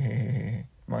 hey,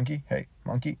 monkey,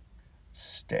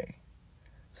 stay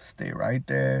right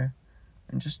there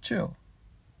and just chill.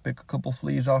 Pick a couple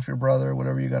fleas off your brother,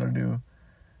 whatever you got to do.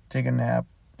 Take a nap,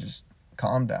 just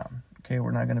calm down. Okay,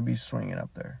 we're not going to be swinging up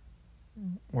there.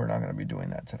 We're not going to be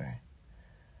doing that today.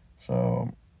 So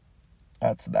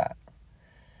that's that.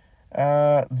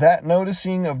 That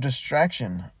noticing of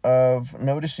distraction, of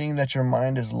noticing that your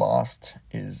mind is lost,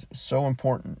 is so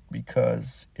important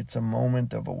because it's a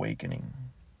moment of awakening.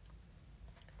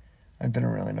 I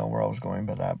didn't really know where I was going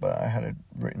by that, but I had it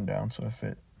written down. So if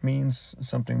it means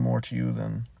something more to you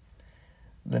than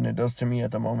it does to me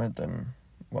at the moment, then,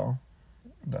 well,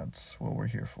 that's what we're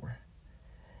here for.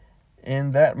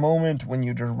 In that moment, when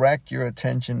you direct your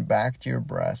attention back to your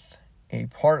breath, a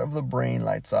part of the brain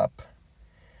lights up.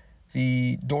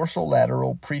 The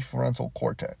dorsolateral prefrontal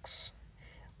cortex,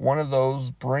 one of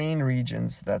those brain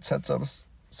regions that sets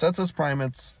us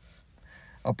primates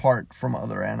apart from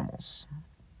other animals.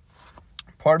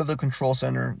 Part of the control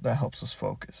center that helps us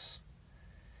focus.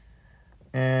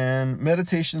 And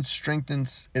meditation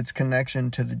strengthens its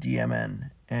connection to the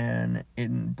DMN. And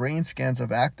in brain scans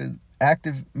of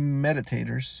active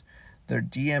meditators, their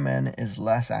DMN is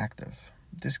less active.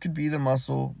 This could be the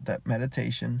muscle that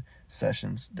meditation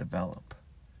sessions develop,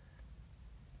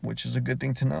 which is a good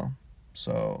thing to know.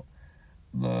 So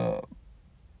the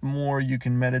more you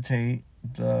can meditate,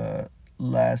 the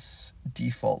less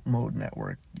default mode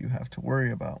network you have to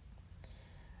worry about.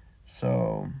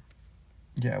 So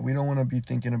yeah, we don't want to be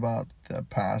thinking about the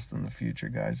past and the future,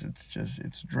 guys.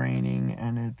 It's draining,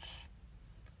 and it's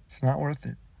not worth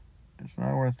it. It's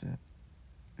not worth it.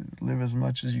 live as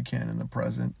much as you can in the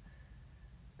present.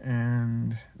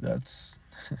 And that's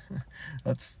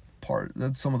that's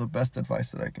some of the best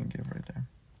advice that I can give right there.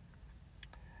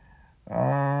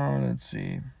 Let's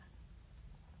see.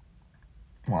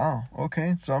 Wow.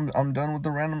 Okay, so I'm done with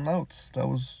the random notes. That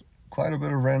was quite a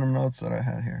bit of random notes that I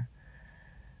had here.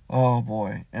 Oh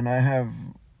boy, and I have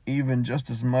even just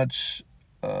as much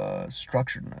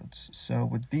structured notes. So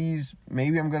with these,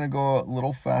 maybe I'm gonna go a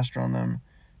little faster on them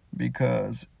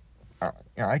because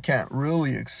I can't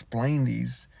really explain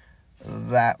these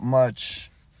that much,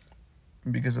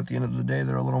 because at the end of the day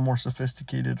they're a little more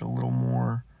sophisticated, a little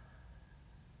more,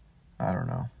 I don't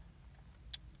know,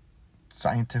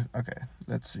 scientific. Okay,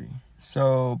 let's see.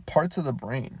 So parts of the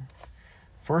brain.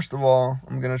 First of all,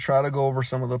 I'm going to try to go over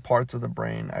some of the parts of the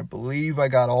brain. I believe I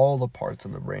got all the parts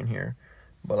of the brain here,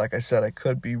 but like I said, I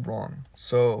could be wrong.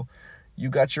 So you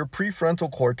got your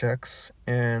prefrontal cortex,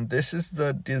 and this is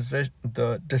the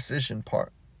decision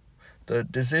part, the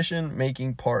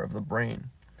decision-making part of the brain.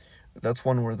 That's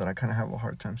one word that I kind of have a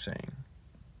hard time saying.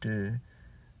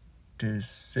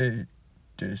 Decision.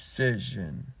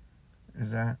 Is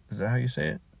that how you say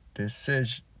it?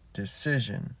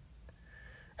 Decision.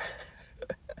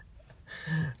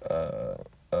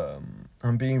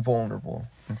 I'm being vulnerable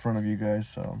in front of you guys,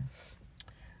 so.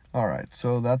 Alright,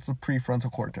 so that's the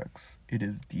prefrontal cortex. It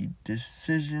is the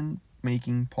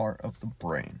decision-making part of the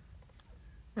brain.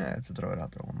 I had to throw it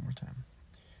out there one more time.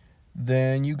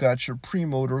 Then you got your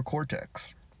premotor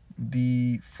cortex.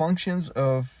 The functions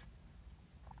of...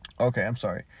 Okay, I'm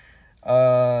sorry.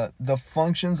 The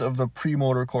functions of the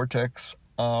premotor cortex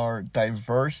are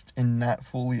diverse and not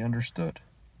fully understood.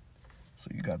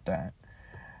 So you got that.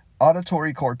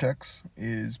 Auditory cortex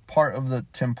is part of the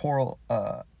temporal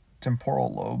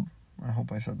lobe, I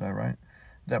hope I said that right,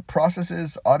 that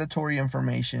processes auditory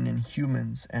information in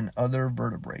humans and other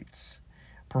vertebrates,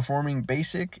 performing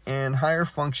basic and higher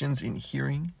functions in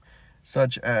hearing,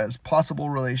 such as possible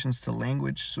relations to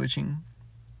language switching.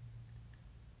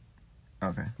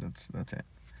 Okay, that's it.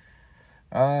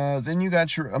 Then you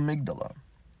got your amygdala,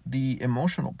 the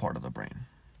emotional part of the brain.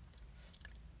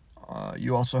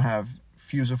 You also have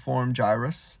fusiform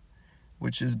gyrus,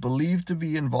 which is believed to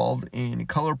be involved in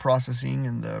color processing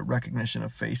and the recognition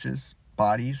of faces,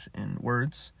 bodies, and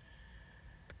words.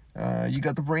 You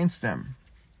got the brainstem.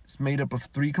 It's made up of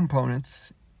 3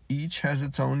 components. Each has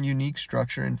its own unique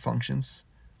structure and functions.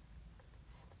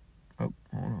 Oh,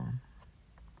 hold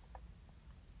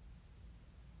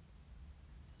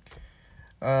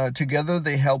on. Together,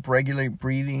 they help regulate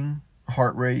breathing,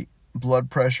 heart rate, blood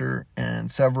pressure, and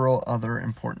several other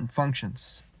important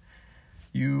functions.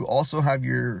 You also have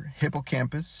your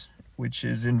hippocampus, which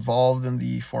is involved in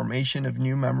the formation of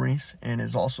new memories and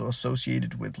is also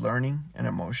associated with learning and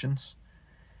emotions.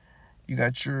 You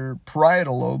got your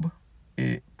parietal lobe.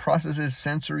 It processes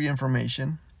sensory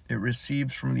information it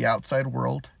receives from the outside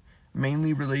world,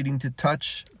 mainly relating to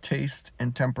touch, taste,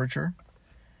 and temperature.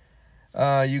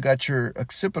 You got your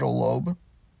occipital lobe,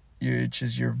 which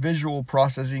is your visual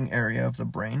processing area of the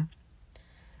brain.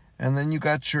 And then you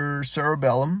got your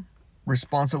cerebellum,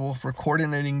 responsible for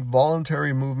coordinating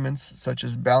voluntary movements such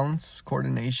as balance,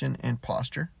 coordination, and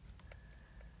posture.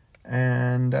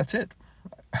 And that's it.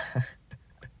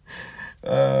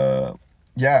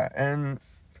 Yeah, and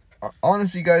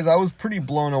honestly, guys, I was pretty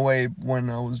blown away when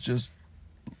I was just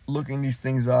looking these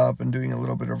things up and doing a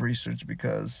little bit of research,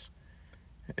 because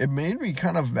it made me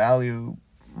kind of value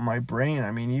my brain.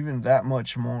 I mean, even that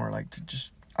much more. Like, to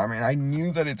just, I mean, I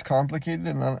knew that it's complicated,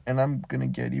 and I'm gonna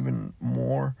get even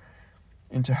more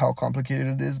into how complicated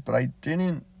it is, but I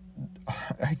didn't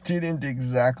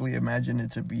exactly imagine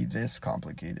it to be this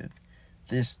complicated,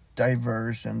 this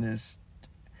diverse, and this,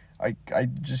 I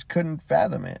just couldn't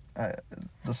fathom it.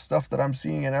 The stuff that I'm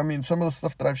seeing, and I mean, some of the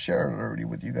stuff that I've shared already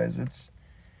with you guys, it's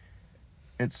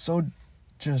so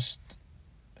just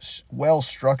well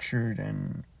structured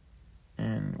and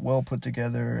well put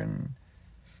together, and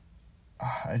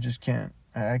I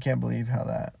can't believe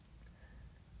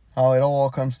how it all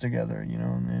comes together, you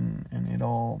know, and it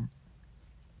all,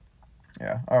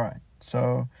 yeah. All right.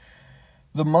 So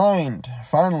the mind,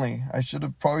 finally, I should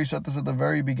have probably said this at the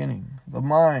very beginning. The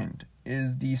mind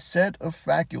is the set of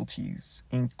faculties,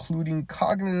 including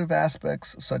cognitive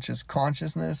aspects such as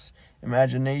consciousness,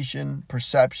 imagination,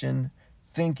 perception,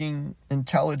 thinking,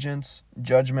 intelligence,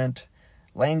 judgment,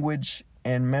 language,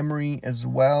 and memory, as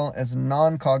well as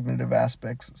non-cognitive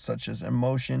aspects such as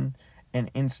emotion and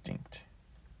instinct.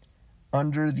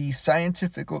 Under the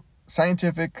scientific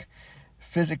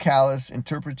physicalis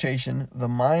interpretation, the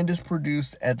mind is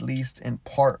produced at least in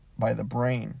part by the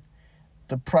brain.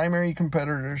 the primary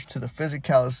competitors to the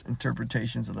physicalist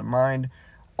interpretations of the mind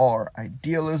are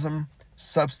idealism,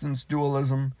 substance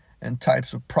dualism, and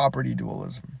types of property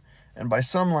dualism, and by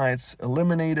some lights,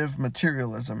 eliminative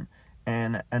materialism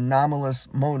and anomalous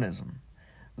monism.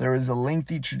 There is a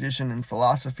lengthy tradition in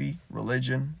philosophy,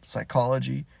 religion,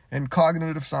 psychology, and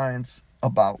cognitive science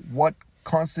about what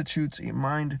constitutes a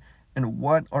mind and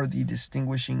what are the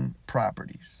distinguishing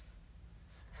properties.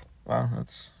 Wow,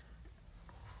 that's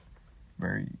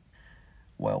very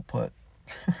well put.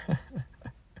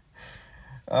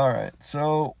 Alright,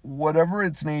 so whatever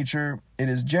its nature, it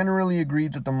is generally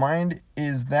agreed that the mind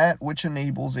is that which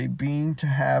enables a being to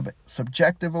have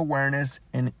subjective awareness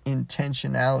and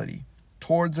intentionality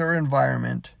towards our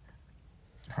environment.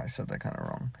 I said that kind of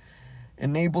wrong.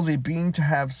 Enables a being to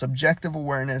have subjective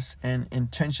awareness and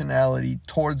intentionality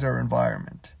towards our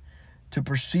environment, to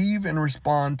perceive and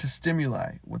respond to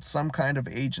stimuli with some kind of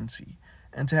agency,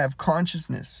 and to have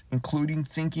consciousness, including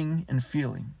thinking and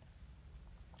feeling.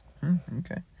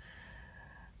 Okay.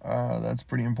 That's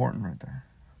pretty important right there.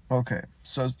 Okay,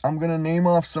 so I'm going to name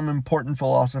off some important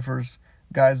philosophers.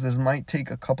 Guys, this might take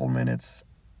a couple minutes,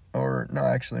 or no,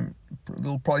 actually,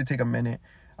 it'll probably take a minute.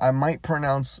 I might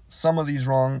pronounce some of these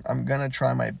wrong. I'm going to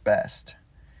try my best.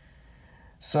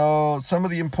 So, some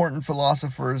of the important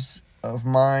philosophers of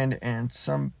mind and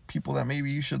some people that maybe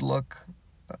you should look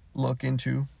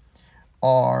into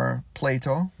are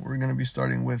Plato. We're going to be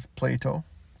starting with Plato.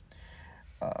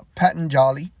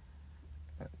 Patanjali.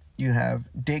 You have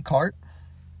Descartes,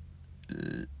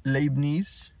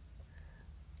 Leibniz,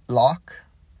 Locke,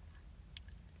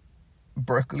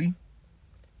 Berkeley,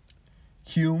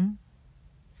 Hume,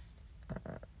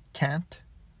 Kant,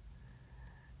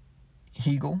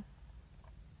 Hegel,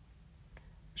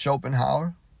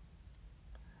 Schopenhauer,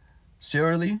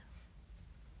 Searle,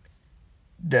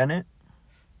 Dennett,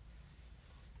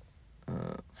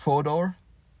 Fodor,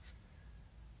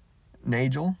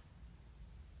 Nagel,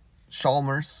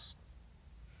 Chalmers,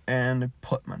 and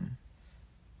Putman.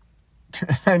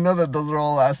 I know that those are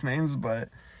all last names, but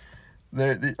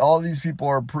all these people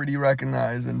are pretty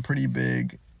recognized and pretty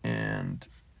big, and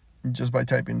just by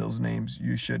typing those names,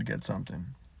 you should get something.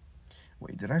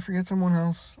 Wait, did I forget someone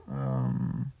else?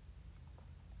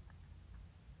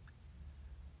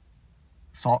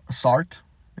 Sartre.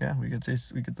 Yeah, we could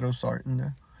throw Sartre in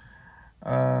there.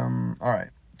 All right.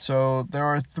 So there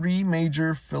are three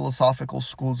major philosophical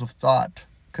schools of thought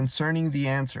concerning the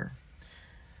answer: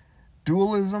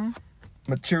 dualism,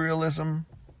 materialism,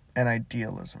 and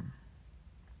idealism.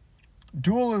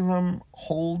 Dualism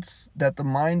holds that the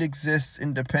mind exists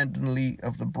independently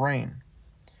of the brain.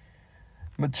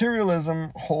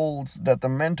 Materialism holds that the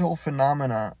mental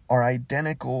phenomena are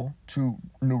identical to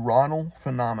neuronal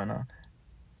phenomena,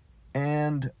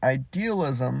 and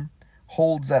idealism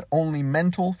holds that only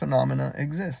mental phenomena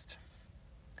exist.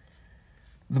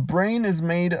 The brain is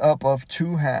made up of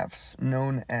two halves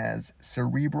known as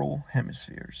cerebral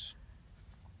hemispheres.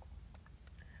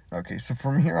 Okay, so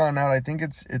from here on out, I think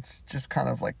it's just kind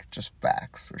of like just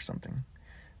facts or something,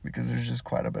 because there's just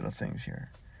quite a bit of things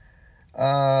here.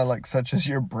 Like such as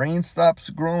your brain stops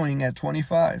growing at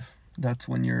 25. That's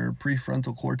when your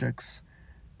prefrontal cortex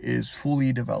is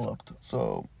fully developed.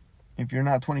 So if you're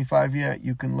not 25 yet,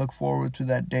 you can look forward to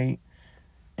that date.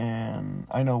 And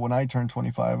I know when I turned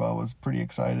 25, I was pretty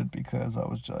excited because I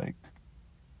was like,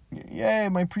 yay,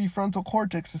 my prefrontal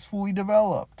cortex is fully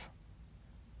developed.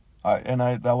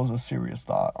 That was a serious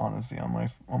thought, honestly, on my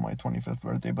 25th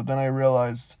birthday. But then I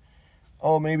realized,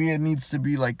 oh, maybe it needs to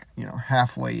be like,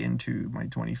 halfway into my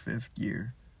 25th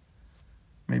year.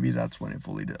 Maybe that's when it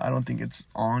fully did. I don't think it's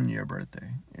on your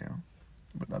birthday,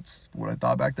 But that's what I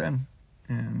thought back then.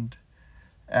 And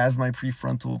as my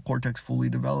prefrontal cortex fully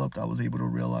developed, I was able to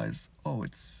realize, oh,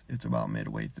 it's about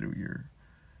midway through your...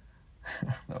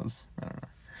 I don't know.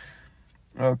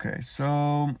 Okay,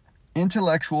 so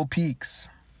intellectual peaks.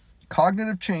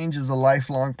 Cognitive change is a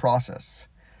lifelong process.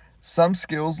 Some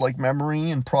skills like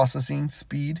memory and processing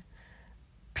speed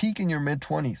peak in your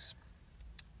mid-20s.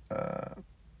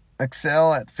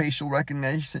 Excel at facial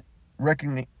recognition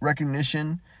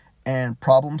and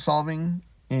problem solving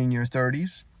in your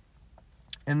 30s.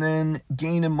 And then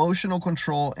gain emotional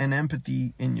control and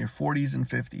empathy in your 40s and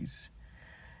 50s.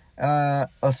 A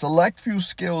select few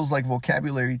skills like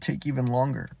vocabulary take even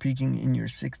longer, peaking in your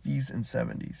 60s and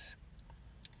 70s.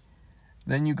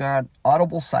 Then you got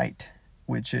audible sight,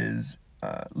 which is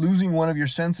losing one of your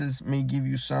senses may give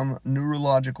you some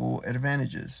neurological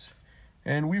advantages.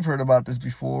 And we've heard about this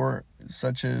before,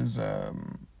 such as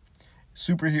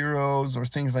superheroes or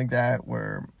things like that,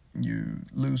 where you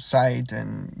lose sight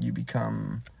and you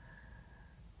become,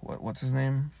 what's his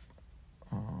name?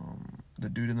 The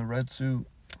dude in the red suit,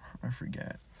 I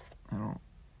forget. I'm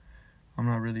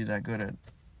not really that good at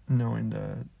knowing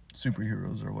the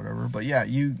superheroes or whatever. But yeah,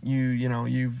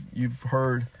 you've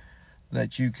heard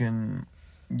that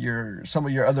some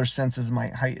of your other senses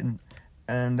might heighten,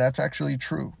 and that's actually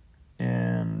true.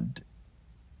 And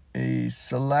a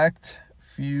select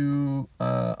few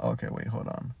okay, wait, hold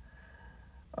on.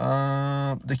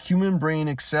 The human brain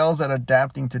excels at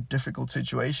adapting to difficult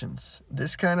situations.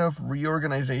 This kind of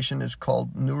reorganization is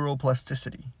called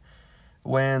neuroplasticity.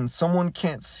 When someone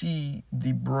can't see,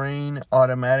 the brain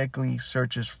automatically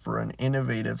searches for an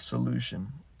innovative solution.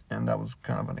 And that was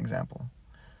kind of an example.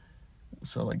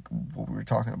 So like what we were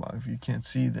talking about, if you can't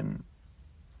see, then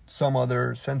some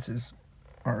other senses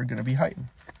are going to be heightened.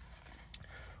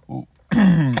 Ooh.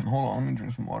 Hold on, let me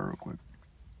drink some water real quick.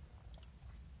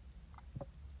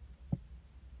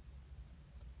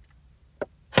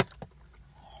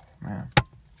 Man.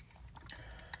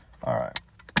 All right.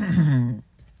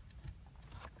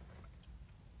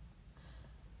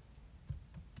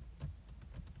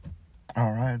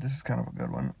 All right, this is kind of a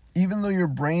good one. Even though your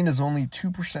brain is only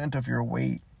 2% of your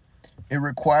weight, it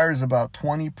requires about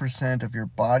 20% of your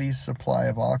body's supply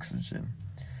of oxygen.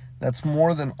 That's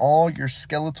more than all your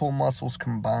skeletal muscles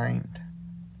combined.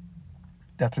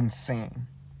 That's insane.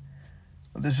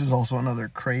 This is also another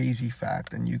crazy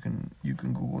fact, and you can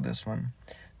Google this one.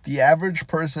 The average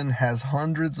person has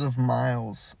hundreds of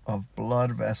miles of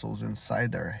blood vessels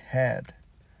inside their head.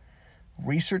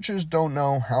 Researchers don't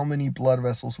know how many blood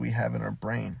vessels we have in our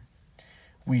brain.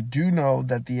 We do know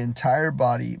that the entire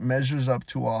body measures up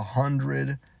to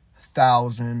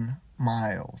 100,000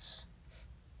 miles.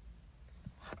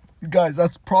 Guys,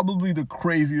 that's probably the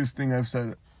craziest thing I've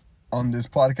said on this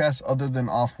podcast other than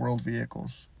off-world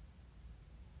vehicles.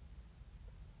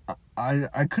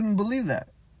 I couldn't believe that.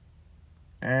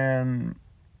 And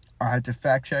I had to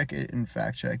fact check it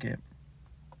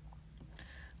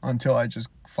until I just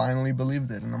finally believed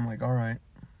it. And I'm like, all right,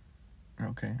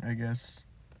 okay, I guess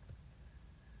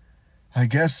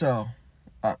so.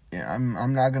 Yeah,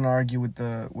 I'm not gonna argue with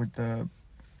the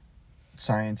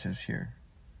scientists here.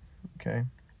 Okay.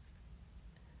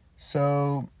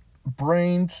 So,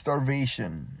 brain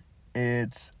starvation.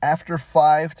 It's after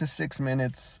 5 to 6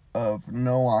 minutes of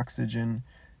no oxygen,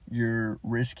 you're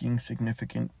risking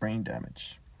significant brain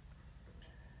damage.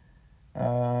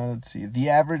 Let's see. The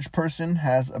average person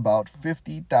has about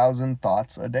 50,000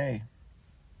 thoughts a day.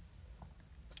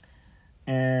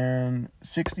 And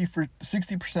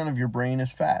 60% of your brain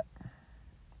is fat.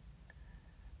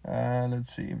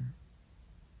 Let's see.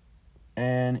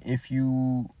 And if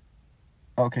you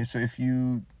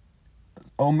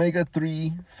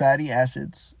omega-3 fatty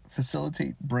acids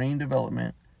facilitate brain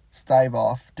development, stave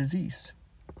off disease.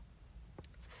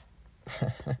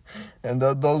 And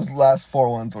those last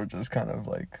 4 ones were just kind of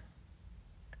like,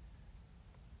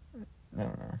 I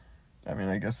don't know. I mean,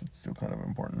 I guess it's still kind of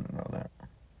important to know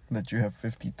that you have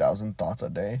 50,000 thoughts a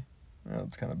day. You know,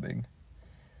 it's kind of big.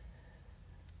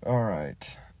 All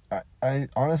right. I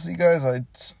honestly, guys,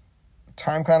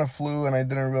 time kind of flew, and I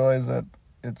didn't realize that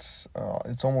it's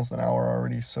almost an hour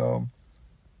already. So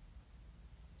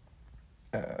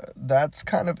that's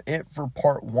kind of it for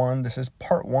part 1. This is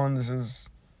part 1. This is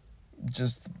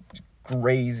just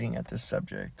grazing at this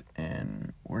subject,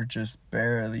 and we're just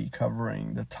barely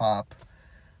covering the top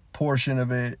portion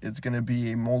of it. It's going to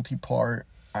be a multi-part.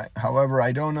 However,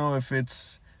 I don't know if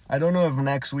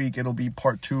next week it'll be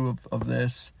part 2 of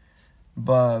this,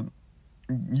 but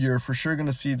you're for sure going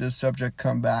to see this subject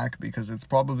come back because it's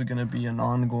probably going to be an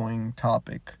ongoing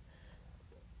topic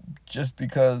just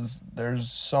because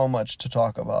there's so much to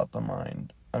talk about the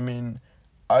mind. I mean,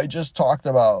 I just talked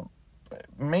about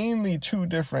mainly 2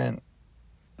 different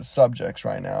subjects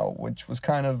right now, which was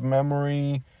kind of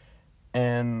memory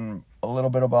and a little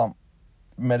bit about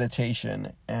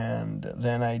meditation, and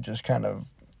then I just kind of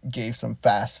gave some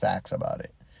fast facts about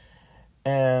it,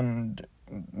 and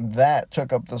that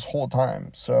took up this whole time,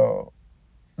 so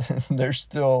there's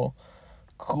still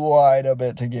quite a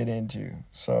bit to get into.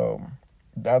 So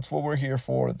that's what we're here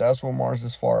for. That's what Mars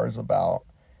is Far is about.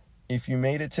 If you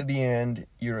made it to the end,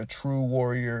 you're a true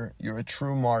warrior. You're a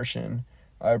true Martian.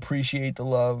 I appreciate the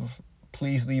love.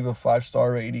 Please leave a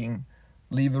 5-star rating.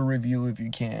 Leave a review if you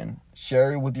can.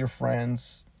 Share it with your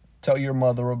friends. Tell your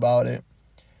mother about it.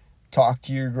 Talk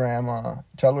to your grandma.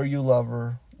 Tell her you love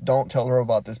her. Don't tell her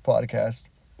about this podcast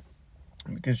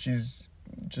because she's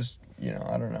just,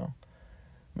 I don't know.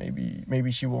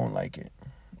 Maybe she won't like it.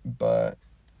 But,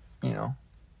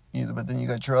 but then you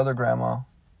got your other grandma,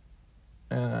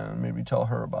 and maybe tell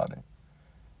her about it,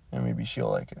 and maybe she'll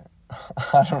like it.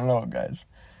 I don't know, guys.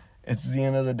 It's the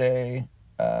end of the day.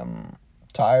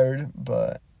 tired,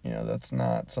 but that's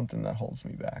not something that holds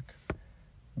me back.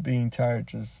 Being tired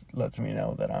just lets me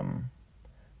know that I'm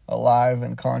alive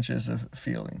and conscious of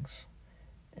feelings,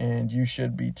 and you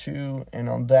should be too. And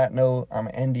on that note, I'm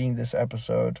ending this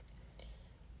episode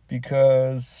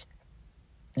because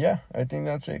I think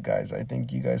that's it, guys. I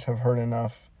think you guys have heard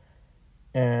enough.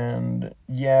 And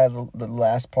the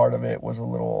last part of it was a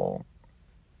little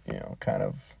kind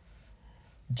of,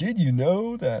 did you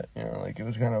know that, like it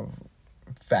was kind of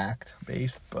fact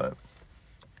based, but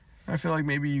I feel like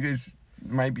maybe you guys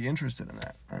might be interested in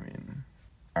that. I mean,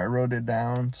 I wrote it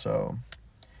down, so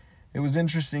it was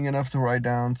interesting enough to write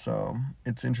down, so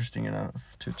it's interesting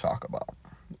enough to talk about.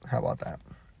 How about that?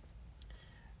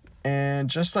 And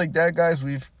just like that, guys,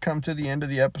 we've come to the end of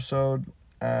the episode.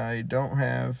 I don't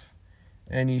have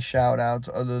any shout outs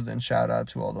other than shout out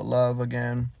to all the love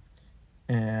again.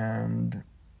 And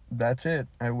that's it.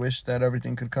 I wish that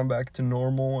everything could come back to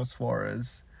normal as far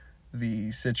as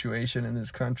the situation in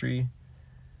this country.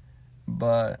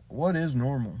 But what is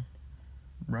normal,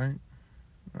 right?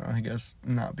 I guess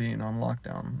not being on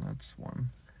lockdown, that's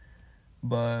one.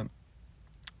 But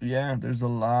there's a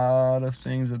lot of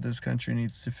things that this country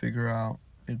needs to figure out.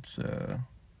 It's a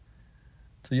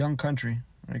young country,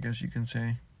 I guess you can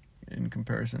say, in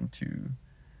comparison to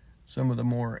some of the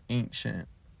more ancient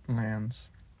lands.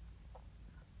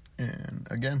 And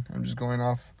again, I'm just going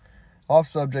off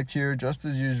subject here, just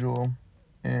as usual.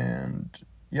 And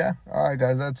alright,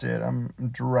 guys, that's it. I'm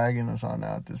dragging us on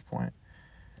now at this point.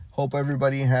 Hope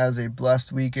everybody has a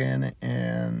blessed weekend,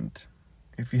 and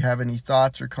if you have any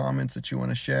thoughts or comments that you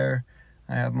want to share,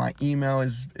 I have my email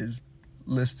is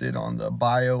listed on the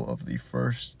bio of the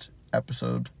first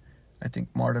episode. I think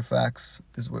Martifax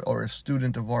or a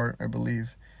student of art, I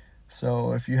believe.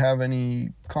 So if you have any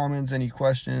comments, any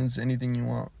questions, anything you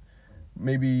want,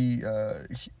 maybe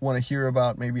want to hear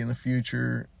about maybe in the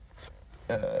future,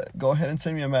 go ahead and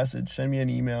send me a message. Send me an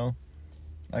email.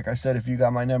 Like I said, if you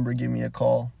got my number, give me a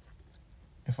call.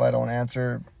 If I don't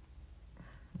answer,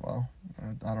 well,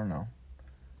 I don't know.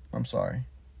 I'm sorry.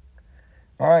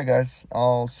 All right, guys.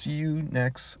 I'll see you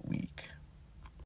next week.